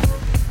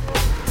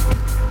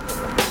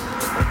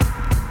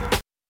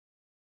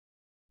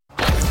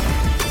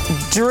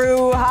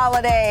 Drew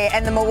Holiday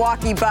and the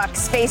Milwaukee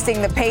Bucks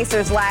facing the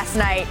Pacers last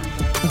night.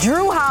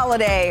 Drew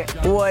Holiday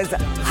was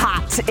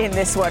hot in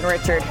this one,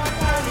 Richard.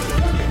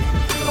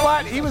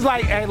 What? He was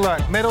like, hey,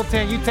 look,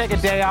 Middleton, you take a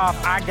day off.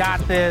 I got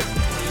this.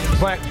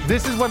 But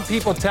this is when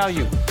people tell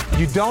you,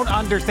 you don't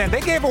understand. They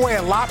gave away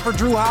a lot for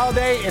Drew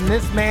Holiday, and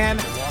this man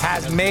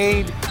has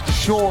made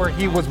sure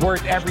he was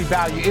worth every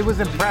value. It was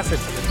impressive,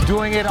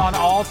 doing it on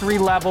all 3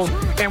 levels.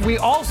 And we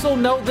also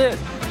know this.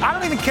 I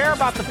don't even care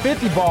about the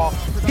 50 ball.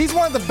 He's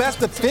one of the best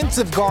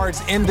defensive guards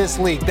in this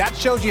league. That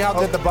shows you how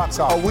good the Bucks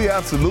are. Oh, we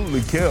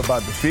absolutely care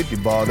about the 50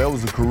 ball. That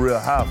was a career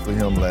high for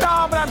him last.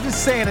 No, but I'm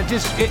just saying, it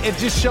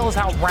just shows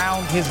how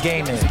round his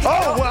game is.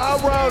 Oh, well,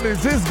 how round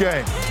is his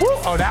game? Woo.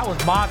 Oh, that was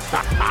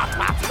monster.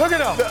 Look at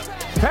him.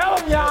 Tell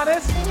him,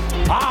 Giannis.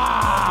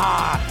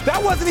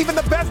 That wasn't even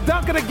the best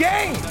dunk of the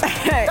game.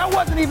 That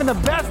wasn't even the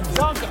best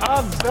dunk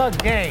of the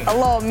game. A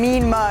little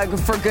mean mug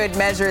for good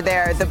measure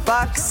there. The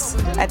Bucks,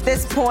 at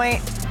this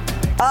point,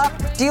 up.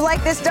 Do you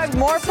like this dunk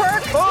more,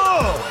 Perk?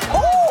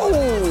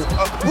 Oh!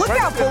 Look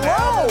out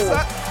below.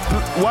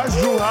 Watch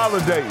Drew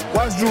Holiday.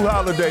 Watch Drew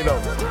Holiday,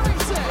 though.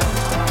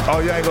 Oh,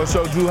 you ain't going to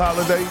show Drew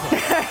Holiday?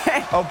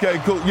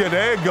 Okay, cool. Yeah,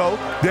 there you go.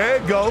 There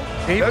you go.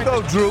 There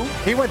go Drew.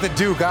 He went to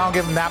Duke. I don't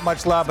give him that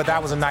much love, but that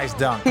was a nice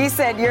dunk. He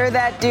said, "You're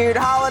that dude."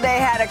 Holiday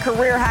had a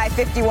career-high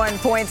 51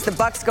 points. The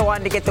Bucks go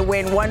on to get the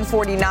win,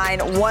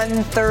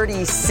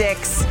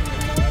 149-136.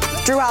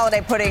 Drew Holiday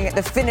putting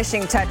the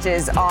finishing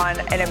touches on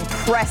an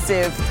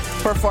impressive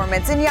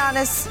performance. And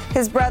Giannis,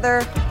 his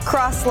brother,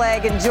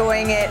 cross-leg,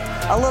 enjoying it.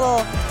 A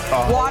little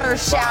water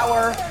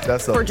shower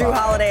for Drew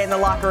Holiday in the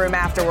locker room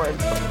afterward.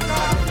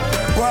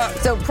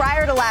 So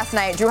prior to last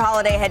night, Drew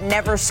Holiday had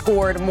never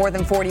scored more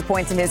than 40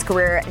 points in his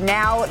career.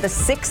 Now the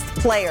 6th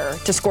player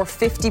to score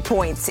 50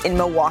 points in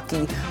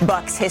Milwaukee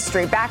Bucks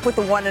history. Back with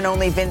the one and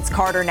only Vince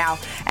Carter now.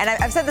 And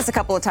I've said this a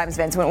couple of times,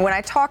 Vince. When I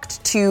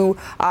talked to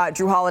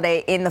Drew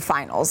Holiday in the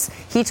finals,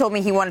 he told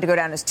me he wanted to go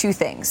down as two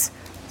things: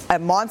 a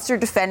monster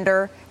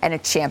defender and a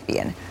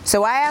champion.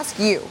 So I ask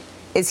you,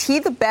 is he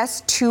the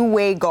best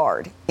two-way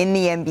guard in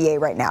the NBA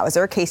right now? Is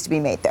there a case to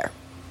be made there?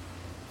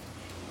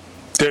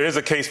 There is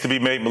a case to be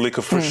made,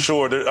 Malika, for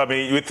sure. I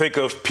mean, you would think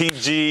of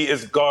PG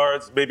as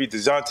guards, maybe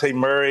DeJounte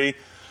Murray,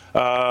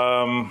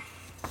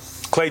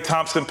 Klay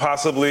Thompson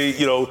possibly,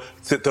 to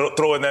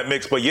throw in that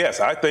mix. But, yes,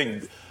 I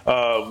think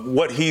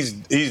what he's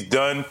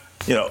done,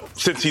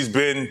 since he's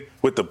been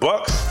with the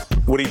Bucks,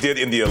 what he did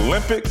in the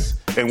Olympics,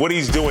 and what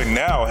he's doing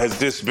now has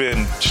just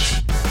been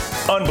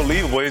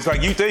unbelievable. It's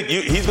like you think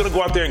he's going to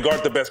go out there and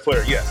guard the best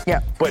player, yes. Yeah.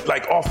 But,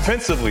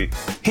 offensively,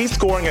 he's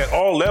scoring at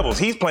all levels.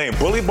 He's playing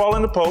bully ball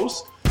in the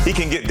post. He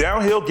can get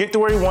downhill, get to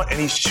where he wants, and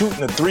he's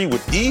shooting a three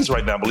with ease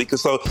right now, Malika.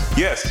 So,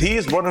 yes, he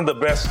is one of the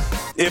best,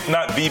 if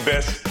not the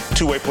best,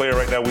 two-way player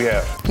right now we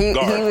have. He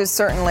was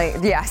certainly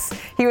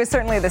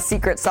the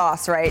secret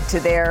sauce, right, to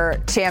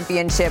their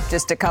championship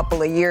just a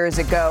couple of years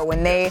ago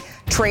when they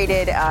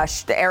traded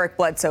Eric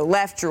Bledsoe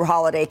left, Drew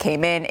Holiday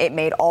came in. It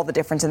made all the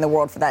difference in the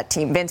world for that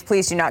team. Vince,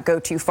 please do not go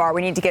too far.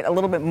 We need to get a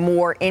little bit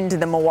more into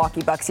the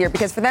Milwaukee Bucks here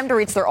because for them to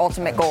reach their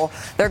ultimate goal,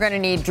 they're going to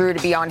need Drew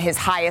to be on his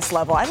highest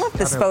level. I love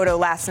this photo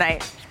last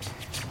night.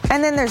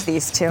 And then there's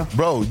these two.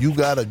 Bro, you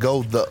got to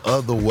go the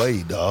other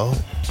way, dog.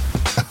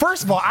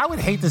 First of all, I would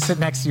hate to sit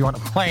next to you on a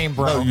plane,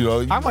 bro. No,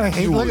 I'm gonna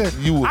hate.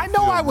 I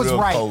know I was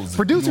right. Cozy.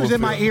 Producers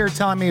in my ear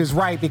telling me he was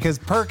right because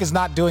Perk is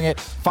not doing it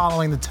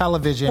following the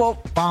television,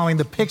 following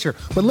the picture.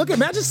 But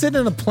imagine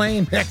sitting in a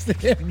plane next to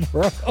him,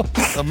 bro.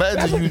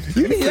 Imagine you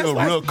feel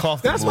real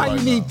comfortable. That's why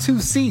you need two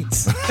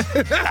seats.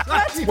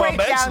 Let's break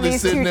down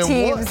these two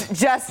teams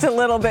just a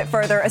little bit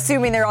further,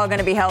 assuming they're all going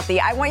to be healthy.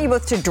 I want you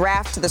both to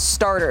draft the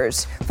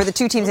starters for the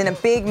two teams in a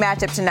big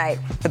matchup tonight.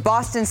 The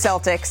Boston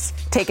Celtics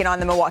taking on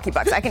the Milwaukee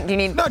Bucks.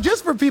 No,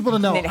 just for people to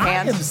know, I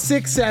am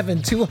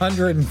 6'7",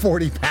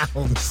 240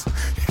 pounds.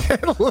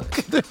 Look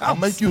at that. I'll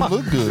make you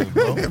look good,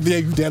 bro. I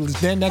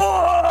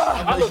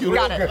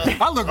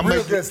look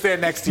real good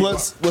standing next to you.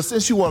 Well,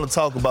 since you want to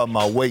talk about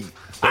my weight,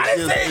 I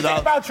didn't say anything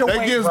about your weight,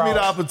 That gives me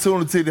the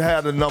opportunity to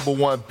have the number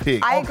one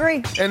pick. I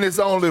agree. And it's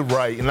only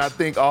right. And I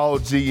think all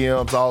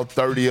GMs, all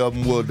 30 of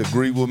them would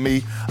agree with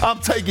me. I'm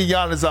taking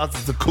Giannis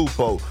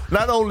Antetokounmpo.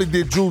 Not only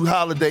did Drew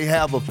Holiday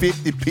have a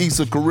 50-piece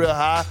of career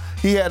high,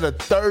 he had a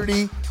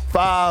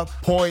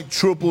 35-point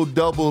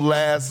triple-double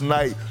last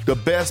night. The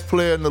best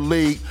player in the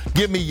league.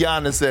 Give me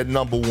Giannis at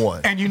number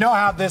one. And you know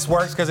how this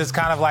works because it's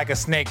kind of like a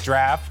snake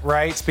draft,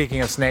 right?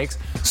 Speaking of snakes.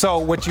 So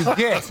what you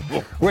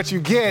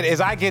get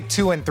is I get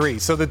 2 and 3.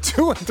 So the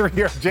 2 and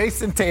 3 are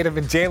Jason Tatum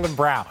and Jaylen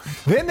Brown.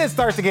 Then this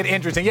starts to get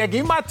interesting. Yeah,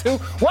 give me my 2.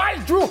 Why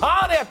is Drew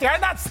Holiday up there? I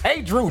did not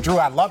say Drew. Drew,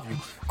 I love you.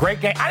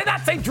 Great game. I did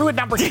not say Drew at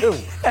number 2.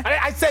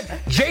 I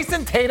said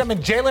Jason Tatum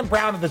and Jaylen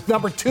Brown at the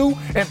number 2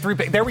 and 3.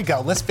 There we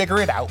go. Let's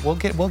figure it out. We'll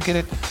get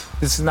it.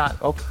 This is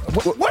not okay.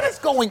 What is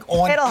going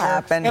on? It'll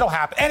happen.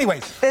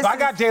 Anyways, so I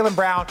got Jaylen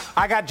Brown.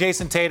 I got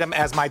Jason Tatum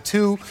as my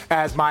 2,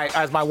 as my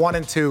 1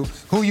 and 2.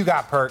 Who you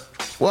got, Perk?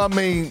 Well, I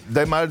mean,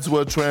 they might as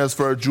well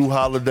transfer Drew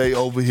Holiday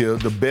over here,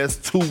 the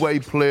best two-way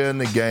player in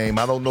the game.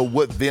 I don't know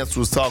what Vince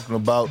was talking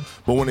about,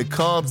 but when it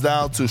comes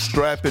down to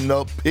strapping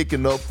up,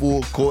 picking up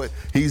full court,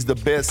 he's the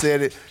best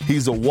at it.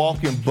 He's a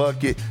walking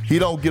bucket. He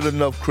don't get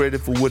enough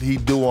credit for what he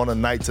do on a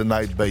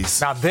night-to-night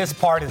basis. Now, this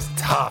part is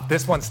tough.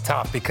 This one's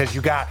tough because you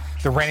got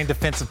the reigning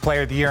defensive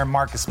player of the year in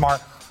Marcus Smart,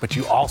 but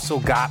you also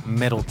got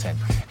Middleton.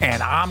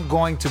 And I'm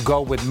going to go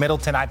with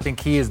Middleton. I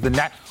think he is the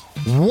net.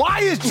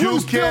 Why is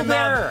Drew still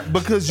there?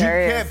 Because you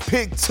can't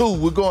pick 2.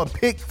 We're going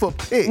pick for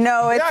pick.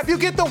 No, if you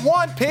get the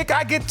 1 pick,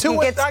 I get 2. He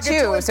gets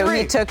 2. So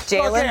he took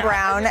Jaylen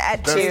Brown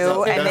at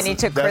 2, and then he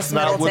took Chris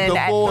Middleton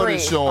at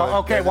 3.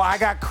 Okay, well, I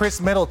got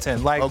Chris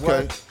Middleton.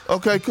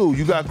 Okay, cool.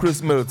 You got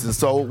Chris Middleton.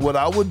 So what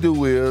I would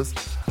do is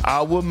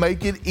I would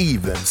make it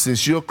even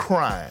since you're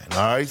crying,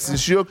 all right?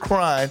 Since you're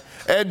crying,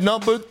 at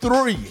number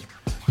 3,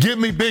 Give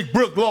me Big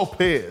Brook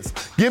Lopez.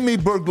 Give me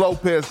Brook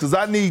Lopez because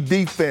I need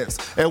defense.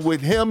 And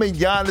with him and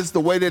Giannis, the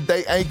way that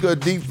they anchor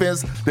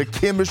defense, the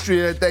chemistry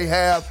that they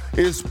have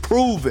is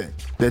proven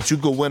that you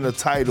could win a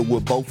title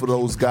with both of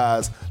those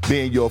guys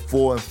being your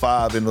 4 and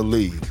 5 in the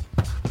league.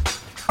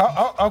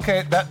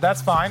 Okay,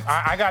 that's fine.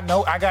 I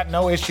got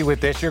no issue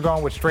with this. You're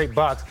going with straight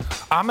Bucks.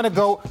 I'm gonna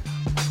go.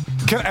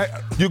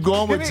 You're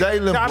going with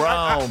Jaylen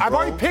Brown. I've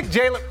already picked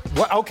Jaylen.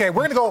 Well, okay,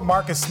 we're gonna go with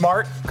Marcus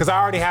Smart because I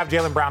already have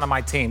Jaylen Brown on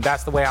my team.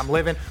 That's the way I'm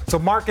living. So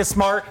Marcus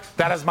Smart,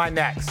 that is my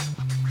next.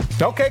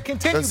 Okay,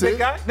 continue, big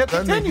guy. No,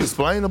 continue.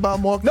 Explain about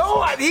Marcus.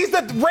 No, he's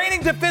the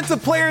reigning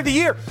defensive player of the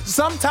year.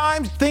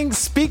 Sometimes things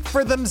speak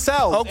for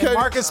themselves. Okay, and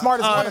Marcus Smart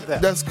is one of them.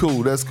 That's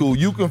cool.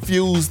 You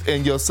confused,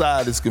 and your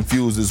side is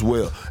confused as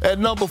well. At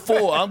number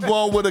 4, I'm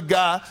going with a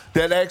guy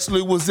that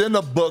actually was in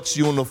a Bucks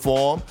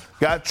uniform,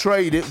 got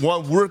traded,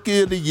 won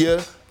Rookie of the Year,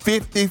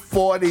 50,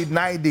 40,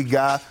 90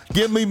 guy.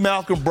 Give me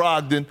Malcolm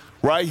Brogdon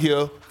right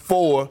here.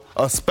 For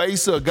a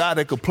spacer, a guy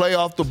that could play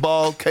off the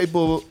ball,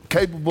 capable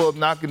of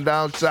knocking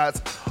down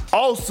shots.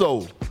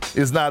 Also,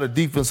 is not a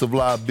defensive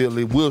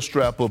liability. Will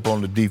strap up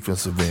on the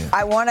defensive end.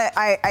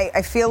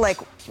 I feel like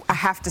I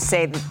have to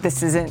say that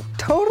this isn't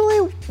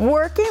totally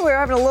working. We're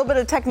having a little bit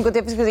of technical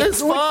difficulty.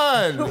 It's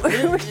fine.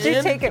 Who would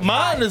you take at 5?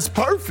 Mine is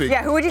perfect.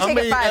 Yeah, who would you take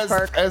at 5,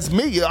 Perk? As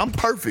me, I'm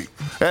perfect.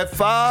 At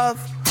 5,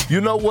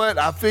 you know what?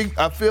 I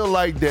feel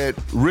like that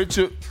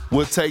Richard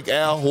would take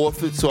Al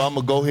Horford, so I'm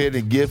going to go ahead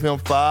and give him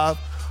 5.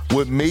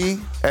 With me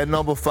at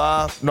number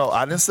 5, no,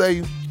 I didn't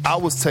say I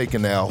was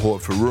taking Al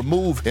Horford.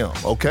 Remove him,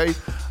 okay?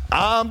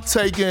 I'm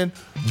taking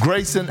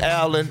Grayson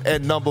Allen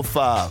at number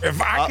 5.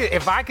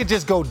 If I could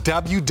just go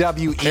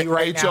WWE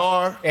right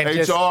now.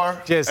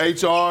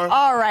 HR.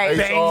 All right.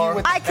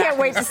 HR. I can't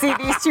wait to see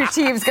these two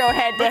teams go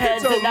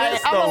head-to-head tonight.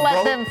 I'm going to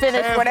let them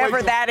finish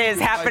whatever that is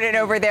happening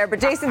over there.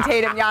 But Jason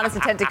Tatum, Giannis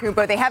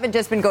Antetokounmpo, they haven't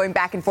just been going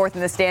back and forth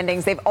in the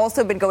standings. They've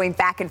also been going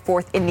back and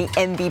forth in the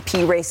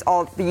MVP race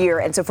all year.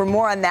 And so for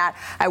more on that,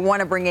 I want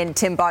to bring in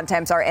Tim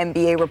Bontemps, our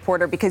NBA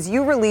reporter, because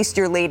you released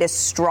your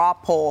latest straw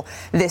poll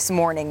this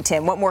morning,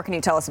 Tim. What more can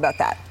you tell us about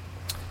that?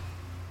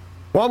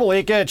 Well,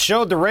 Malika, it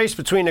showed the race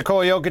between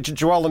Nikola Jokic and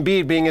Joel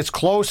Embiid being as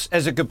close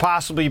as it could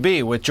possibly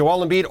be, with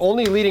Joel Embiid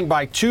only leading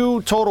by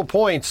 2 total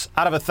points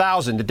out of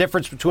 1,000. The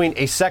difference between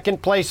a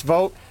second-place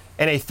vote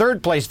and a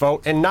third-place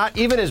vote, and not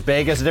even as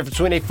big as the difference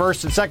between a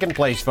first- and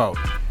second-place vote.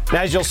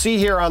 Now, as you'll see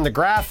here on the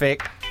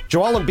graphic,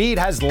 Joel Embiid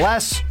has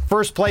less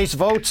first-place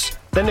votes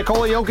than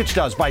Nikola Jokic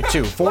does by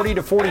 2,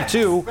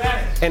 40-42,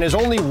 and is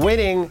only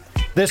winning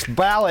this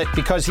ballot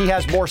because he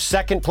has more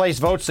second-place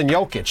votes than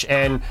Jokic.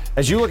 And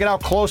as you look at how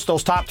close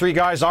those top 3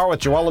 guys are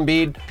with Joel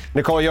Embiid,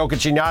 Nikola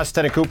Jokic, and Giannis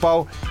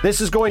Antetokounmpo, this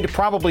is going to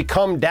probably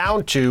come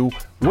down to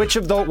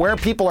where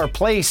people are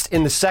placed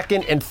in the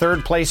second and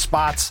third place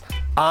spots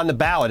on the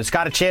ballot. It's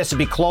got a chance to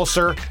be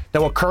closer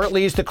than what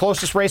currently is the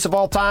closest race of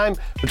all time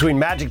between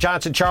Magic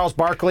Johnson, Charles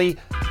Barkley,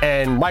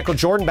 and Michael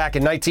Jordan back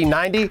in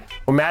 1990,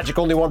 when Magic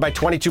only won by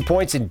 22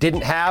 points and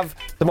didn't have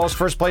the most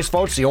first-place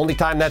votes. The only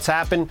time that's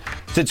happened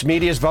since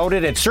media's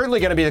voted. It's certainly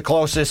going to be the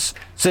closest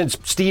since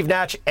Steve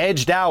Nash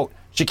edged out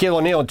Shaquille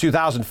O'Neal in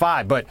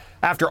 2005. But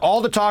after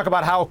all the talk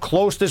about how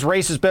close this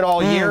race has been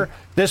all year,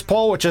 this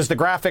poll, which as the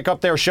graphic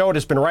up there showed,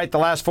 has been right the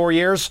last 4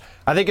 years.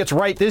 I think it's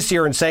right this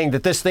year in saying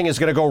that this thing is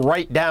going to go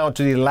right down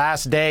to the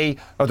last day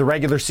of the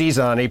regular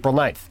season on April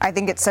 9th. I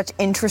think it's such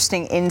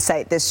interesting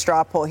insight, this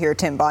straw poll here,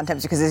 Tim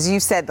Bontemps, because as you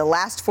said, the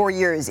last 4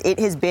 years, it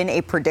has been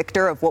a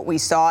predictor of what we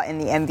saw in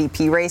the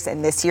MVP race.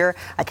 And this year,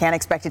 I can't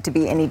expect it to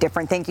be any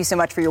different. Thank you so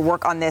much for your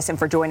work on this and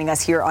for joining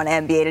us here on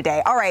NBA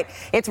Today. All right,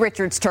 it's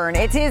Richard's turn.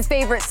 It's his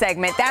favorite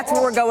segment. That's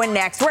where we're going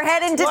next. We're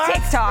heading to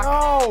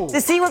TikTok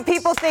to see what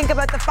people think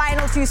about the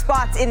final 2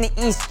 spots in the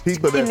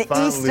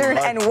Eastern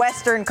and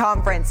Western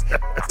Conference.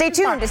 Stay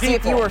tuned to see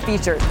if you were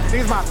featured.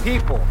 These my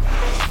people.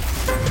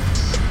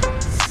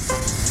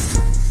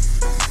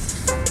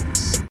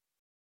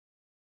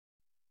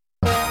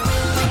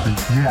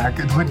 Yeah,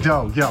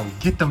 yo,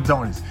 get them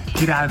donuts.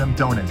 Get out of them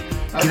donuts.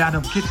 Get out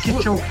of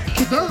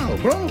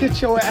them.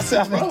 Get your ass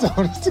out of them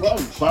donuts. Bro,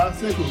 5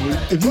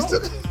 seconds, if you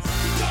still...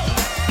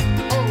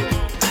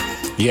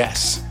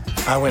 Yes,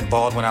 I went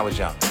bald when I was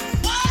young.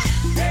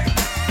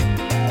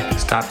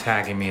 Stop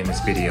tagging me in this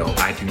video.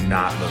 I do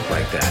not look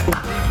like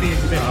that.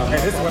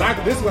 This is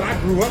what I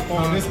grew up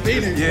on. This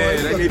Phoenix. Yeah,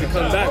 they need to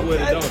come back with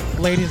it,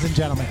 don't. Ladies and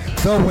gentlemen,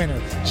 the winner,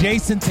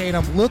 Jason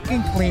Tatum,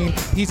 looking clean.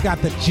 He's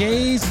got the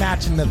J's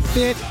matching the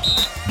fit.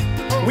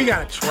 We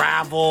got to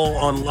travel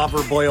on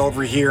Loverboy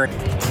over here.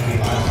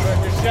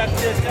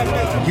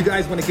 You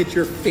guys want to get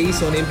your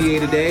face on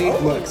NBA Today?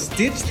 Look,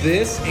 stitch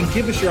this and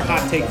give us your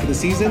hot take for the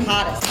season.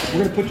 Hottest.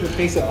 We're going to put your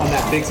face up on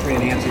that big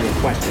screen and answer your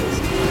questions.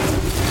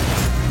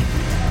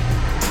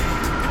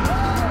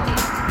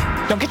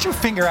 Don't get your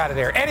finger out of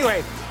there.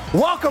 Anyway,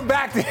 welcome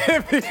back to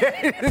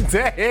NBA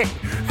Today.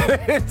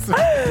 It's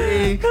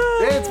me,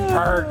 it's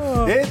Bert,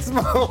 it's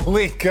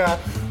Malika.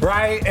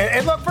 right?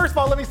 And look, first of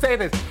all, let me say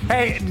this.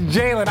 Hey,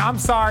 Jalen, I'm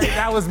sorry.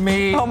 That was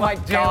me. Oh, my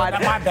God.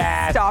 My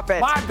bad. Stop it.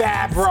 My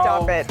bad, bro.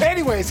 Stop it.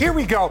 Anyways, here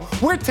we go.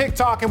 We're Tik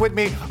Talkin with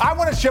me. I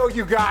want to show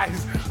you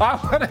guys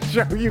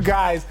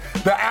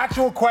the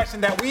actual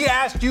question that we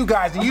asked you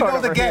guys. And you know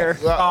the game.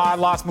 I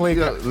lost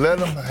Malika. Let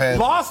them have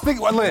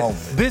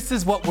Listen, this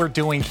is what we're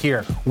doing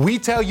here. We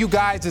tell you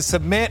guys to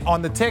submit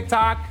on the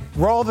TikTok.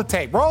 Roll the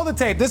tape. Roll the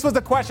tape. This was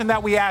the question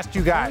that we asked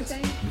you guys.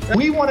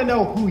 We want to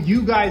know who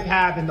you guys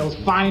have in those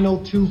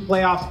final 2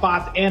 playoff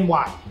spots and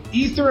why.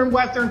 Eastern and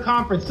Western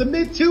Conference.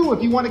 Submit 2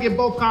 if you want to get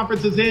both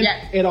conferences in.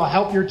 Yes. It'll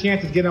help your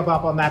chances getting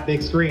up on that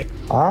big screen.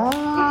 Let's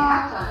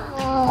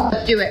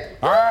do it.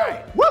 All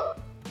right. Whoop.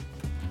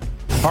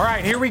 All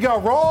right, here we go.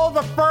 Roll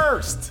the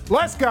first.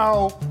 Let's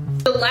go.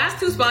 The last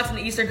 2 spots in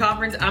the Eastern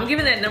Conference, I'm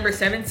giving that number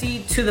 7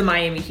 seed to the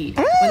Miami Heat.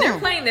 When they're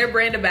playing their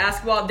brand of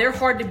basketball, they're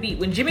hard to beat.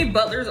 When Jimmy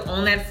Butler's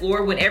on that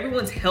floor, when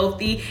everyone's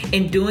healthy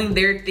and doing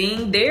their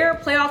thing, they're a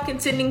playoff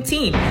contending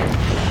team.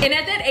 And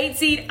at that 8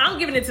 seed, I'm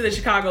giving it to the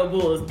Chicago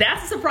Bulls.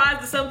 That's a surprise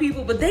to some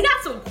people, but they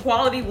got some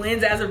quality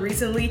wins as of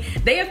recently.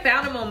 They have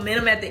found a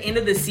momentum at the end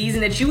of the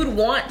season that you would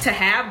want to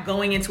have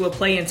going into a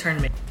play-in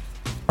tournament.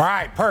 All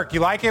right, Perk,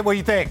 you like it? What do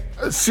you think?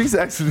 She's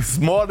actually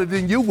smarter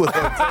than you with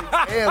her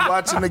takes and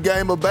watching the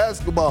game of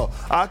basketball.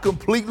 I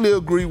completely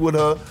agree with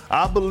her.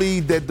 I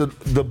believe that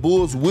the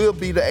Bulls will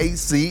be the 8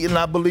 seed, and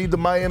I believe the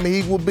Miami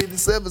Heat will be the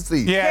 7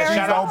 seed. Yeah,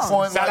 shout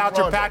out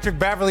to Patrick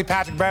Beverly.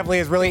 Patrick Beverly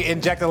has really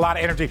injected a lot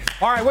of energy.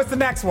 All right, what's the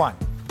next one?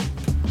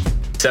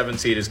 7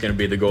 seed is going to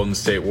be the Golden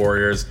State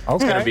Warriors. Okay.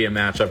 It's going to be a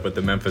matchup with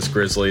the Memphis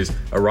Grizzlies,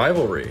 a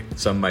rivalry,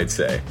 some might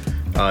say,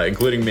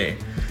 including me.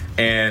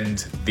 And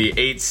the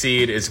 8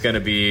 seed is going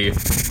to be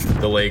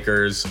the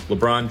Lakers.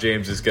 LeBron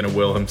James is going to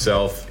will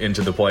himself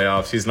into the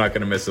playoffs. He's not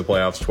going to miss the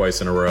playoffs twice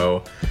in a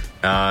row.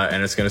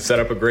 And it's going to set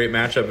up a great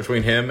matchup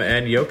between him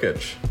and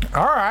Jokic.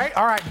 All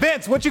right.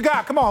 Vince, what you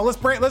got? Come on, let's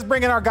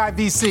bring in our guy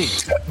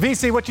VC.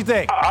 VC, what you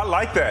think? I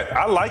like that.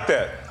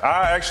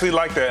 I actually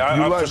like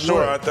that. For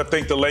sure. I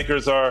think the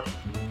Lakers are.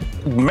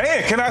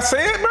 Man, can I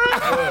say it,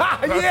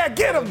 man? Yeah,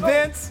 get him,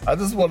 Vince. I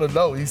just want to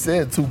know. He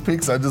said 2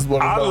 picks. I just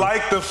want to know. I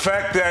like the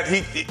fact that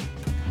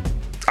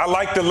I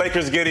like the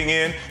Lakers getting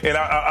in, and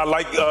I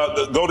like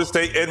the Golden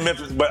State and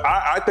Memphis, but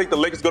I think the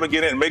Lakers going to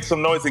get in, make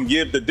some noise, and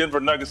give the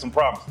Denver Nuggets some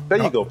problems.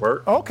 There you go,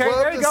 Bert. Okay, well,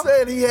 there you go.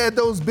 Said he had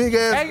those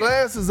big-ass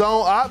glasses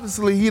on.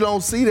 Obviously, he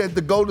don't see that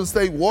the Golden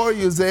State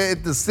Warriors are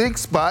at the 6th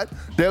spot.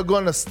 They're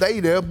going to stay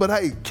there, but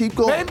hey, keep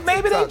going.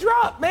 Maybe they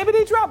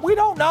drop. We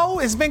don't know.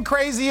 It's been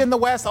crazy in the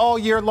West all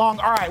year long.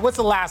 All right, what's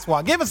the last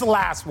one? Give us the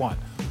last one.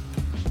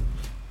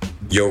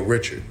 Yo,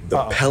 Richard,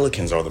 the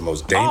Pelicans are the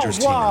most dangerous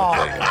team in the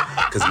play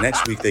because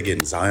next week they're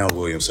getting Zion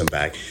Williamson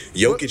back.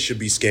 Jokic should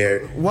be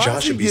scared.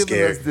 Josh should be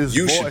scared.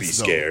 You should be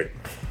scared.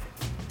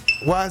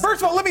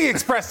 First of all, let me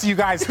express to you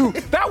guys who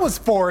that was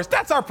Forrest.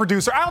 That's our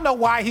producer. I don't know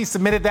why he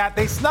submitted that.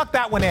 They snuck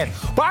that one in.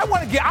 But I'm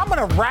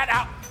gonna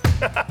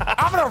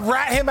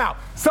rat him out.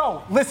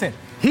 So listen,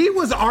 he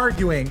was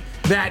arguing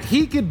that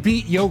he could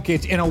beat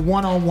Jokic in a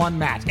one-on-one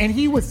match. And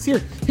he was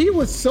serious. He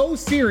was so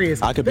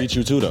serious. I could beat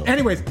you too, though.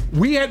 Anyways,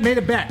 we had made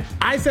a bet.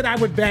 I said I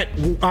would bet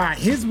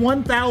his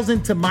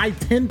 1,000 to my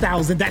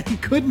 10,000 that he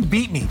couldn't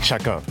beat me.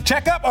 Check up.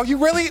 Oh, you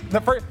really?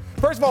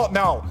 First of all,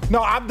 no.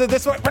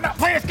 This one. We're not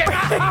playing this game.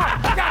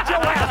 Got your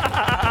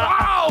ass.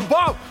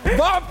 Wow,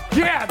 Bump.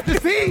 Yeah.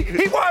 See,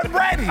 he wasn't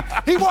ready.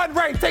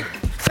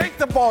 Take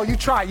the ball. You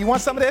try. You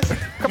want some of this?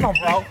 Come on,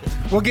 bro.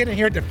 We'll get in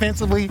here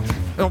defensively.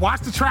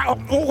 Watch the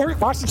travel.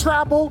 Watch the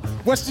travel.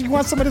 You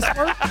want some of this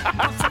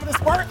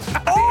work?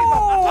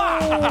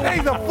 Oh!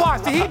 He's a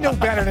floss. See, he knew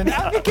better than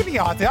that. Get me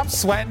out there. I'm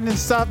sweating and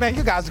stuff, man.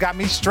 You guys got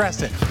me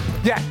stressing.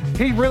 Yeah,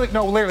 he really,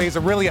 literally, it's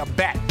really a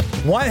bet.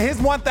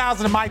 His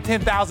 1,000 and my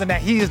 10,000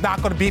 that he is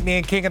not going to beat me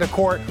in King of the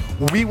Court.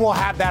 We will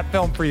have that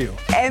film for you.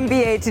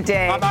 NBA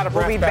Today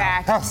will be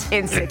back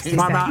in 60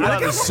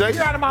 seconds. Get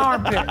out of my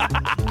armpit.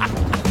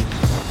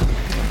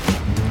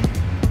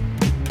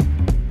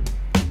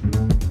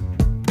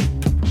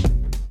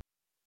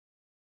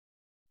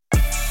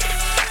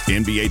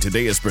 NBA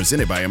Today is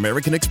presented by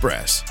American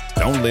Express.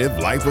 Don't live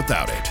life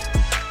without it.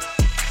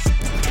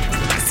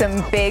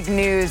 Some big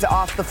news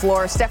off the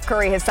floor. Steph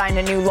Curry has signed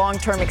a new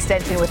long-term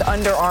extension with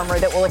Under Armour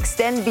that will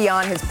extend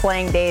beyond his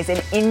playing days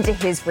and into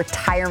his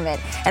retirement.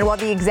 And while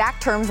the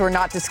exact terms were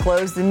not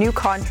disclosed, the new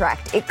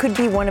contract, it could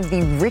be one of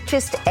the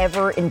richest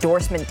ever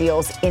endorsement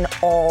deals in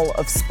all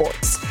of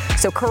sports.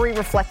 So Curry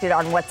reflected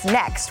on what's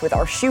next with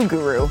our shoe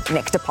guru,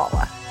 Nick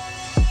DePaula.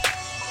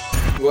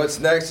 What's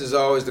next is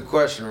always the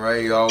question,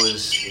 right? You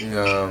always,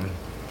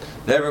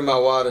 never in my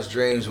wildest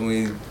dreams when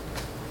we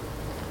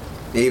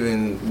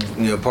even,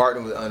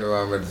 partnered with Under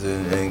Armour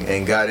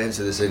and got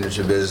into the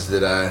signature business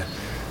that I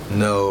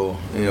know,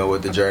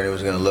 what the journey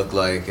was going to look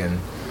like. And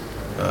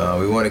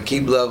we want to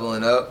keep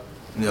leveling up.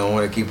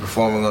 Want to keep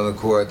performing on the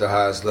court at the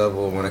highest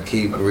level. Want to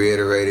keep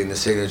reiterating the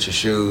signature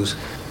shoes.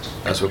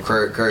 That's what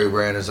Curry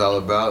brand is all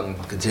about, and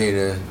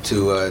continue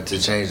to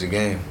change the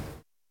game.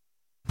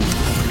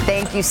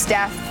 Thank you,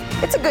 Steph.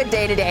 It's a good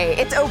day today.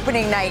 It's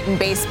opening night in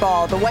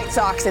baseball. The White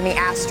Sox and the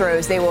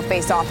Astros, they will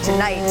face off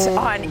tonight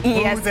on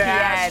ESPN. Ooh, the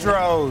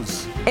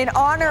Astros. In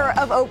honor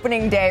of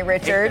opening day,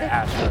 Richard,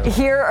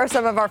 here are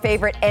some of our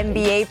favorite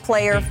NBA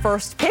player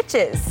first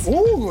pitches.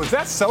 Ooh, is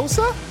that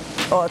Sosa?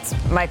 Well, it's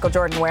Michael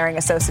Jordan wearing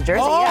a Sosa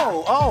jersey.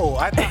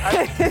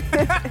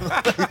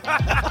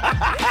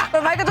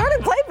 But Michael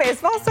Jordan played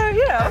baseball, so,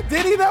 you know.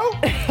 Did he, though?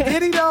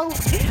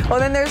 Well,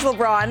 then there's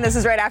LeBron. This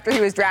is right after he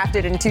was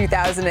drafted in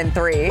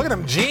 2003. Look at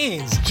them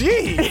jeans.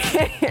 Jeez.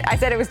 I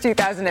said it was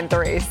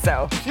 2003,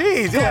 so.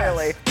 Jeez,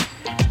 clearly.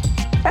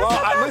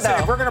 Well, listen,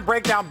 if we're going to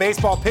break down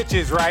baseball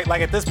pitches, right,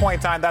 like at this point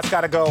in time, that's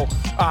got to go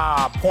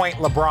point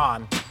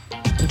LeBron.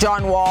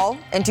 John Wall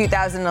in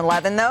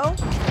 2011, though.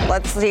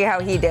 Let's see how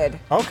he did.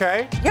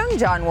 Okay. Young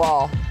John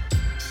Wall.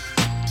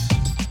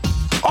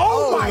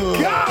 Oh my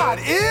God!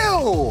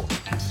 Ew!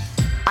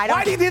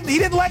 Why he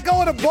didn't let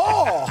go of the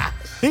ball?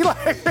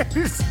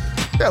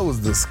 That was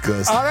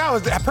disgusting. Oh, that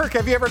was Perk.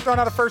 Have you ever thrown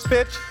out a first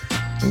pitch?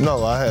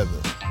 No, I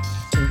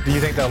haven't. Do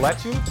you think they'll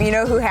let you? You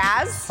know who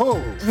has?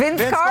 Who?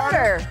 Vince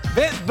Carter.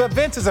 But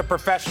Vince is a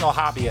professional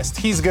hobbyist.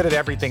 He's good at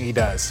everything he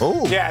does.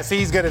 Oh. Yes,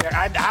 he's good at it.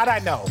 How'd I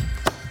know?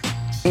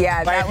 Yeah,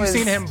 like, that have was you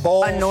seen him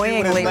bowl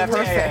annoyingly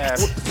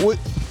perfect.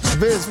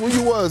 Vince, where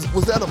you was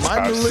that a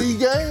minor league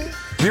game?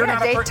 You're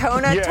not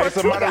Daytona Yeah, it's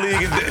a minor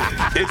league.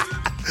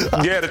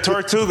 Yeah, the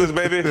Tortugas,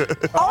 baby.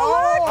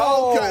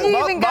 Oh, okay. He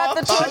even got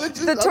the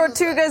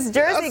Tortugas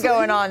jersey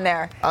going on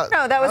there.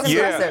 No, that was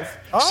impressive.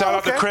 Shout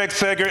out to Craig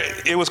Sager.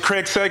 It was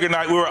Craig Sager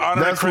night. We were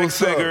honoring Craig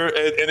Sager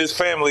and his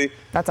family.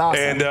 That's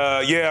awesome. And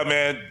yeah,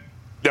 man,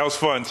 that was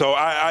fun. So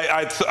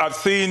I've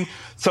seen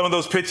some of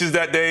those pitches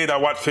that day, and I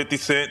watched 50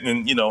 Cent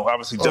and, you know,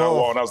 obviously John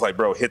Wall, and I was like,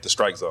 bro, hit the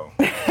strike zone.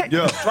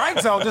 Yeah. Strike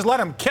zone, just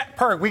let him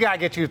Perk. We got to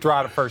get you to throw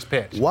out a first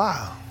pitch.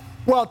 Wow.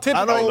 Well,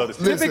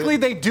 typically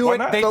they do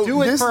it. They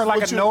do it for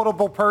like a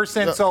notable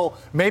person. So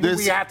maybe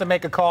we have to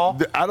make a call.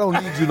 I don't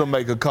need you to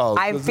make a call.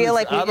 I feel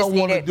like we just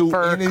need it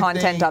for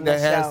content on the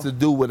show. That has to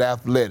do with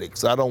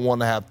athletics. I don't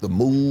want to have to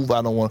move.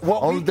 I don't want.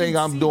 Only thing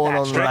I'm doing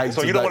on the night.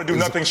 So you don't want to do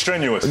nothing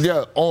strenuous.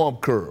 Yeah, arm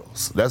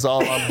curls. That's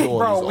all I'm doing.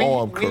 Bro, is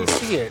arm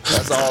curls. We see it.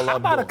 That's all I'm doing. How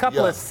about a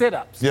couple of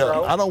sit-ups,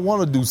 bro? I don't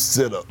want to do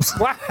sit-ups.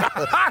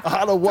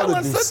 I don't want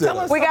to do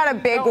sit-ups. We got a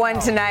big one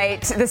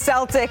tonight. The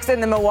Celtics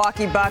and the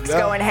Milwaukee Bucks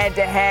going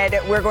head-to-head.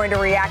 We're going to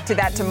react to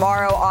that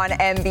tomorrow on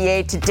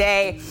NBA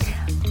Today.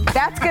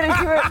 That's going to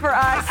do it for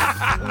us.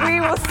 We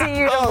will see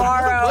you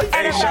tomorrow.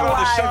 Hey, shout out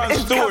to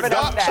Sean Stewart,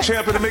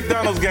 champ of the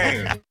McDonald's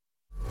game.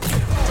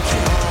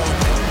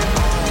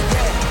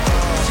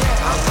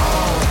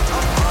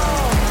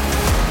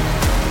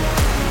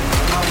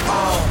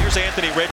 Here's Anthony Red.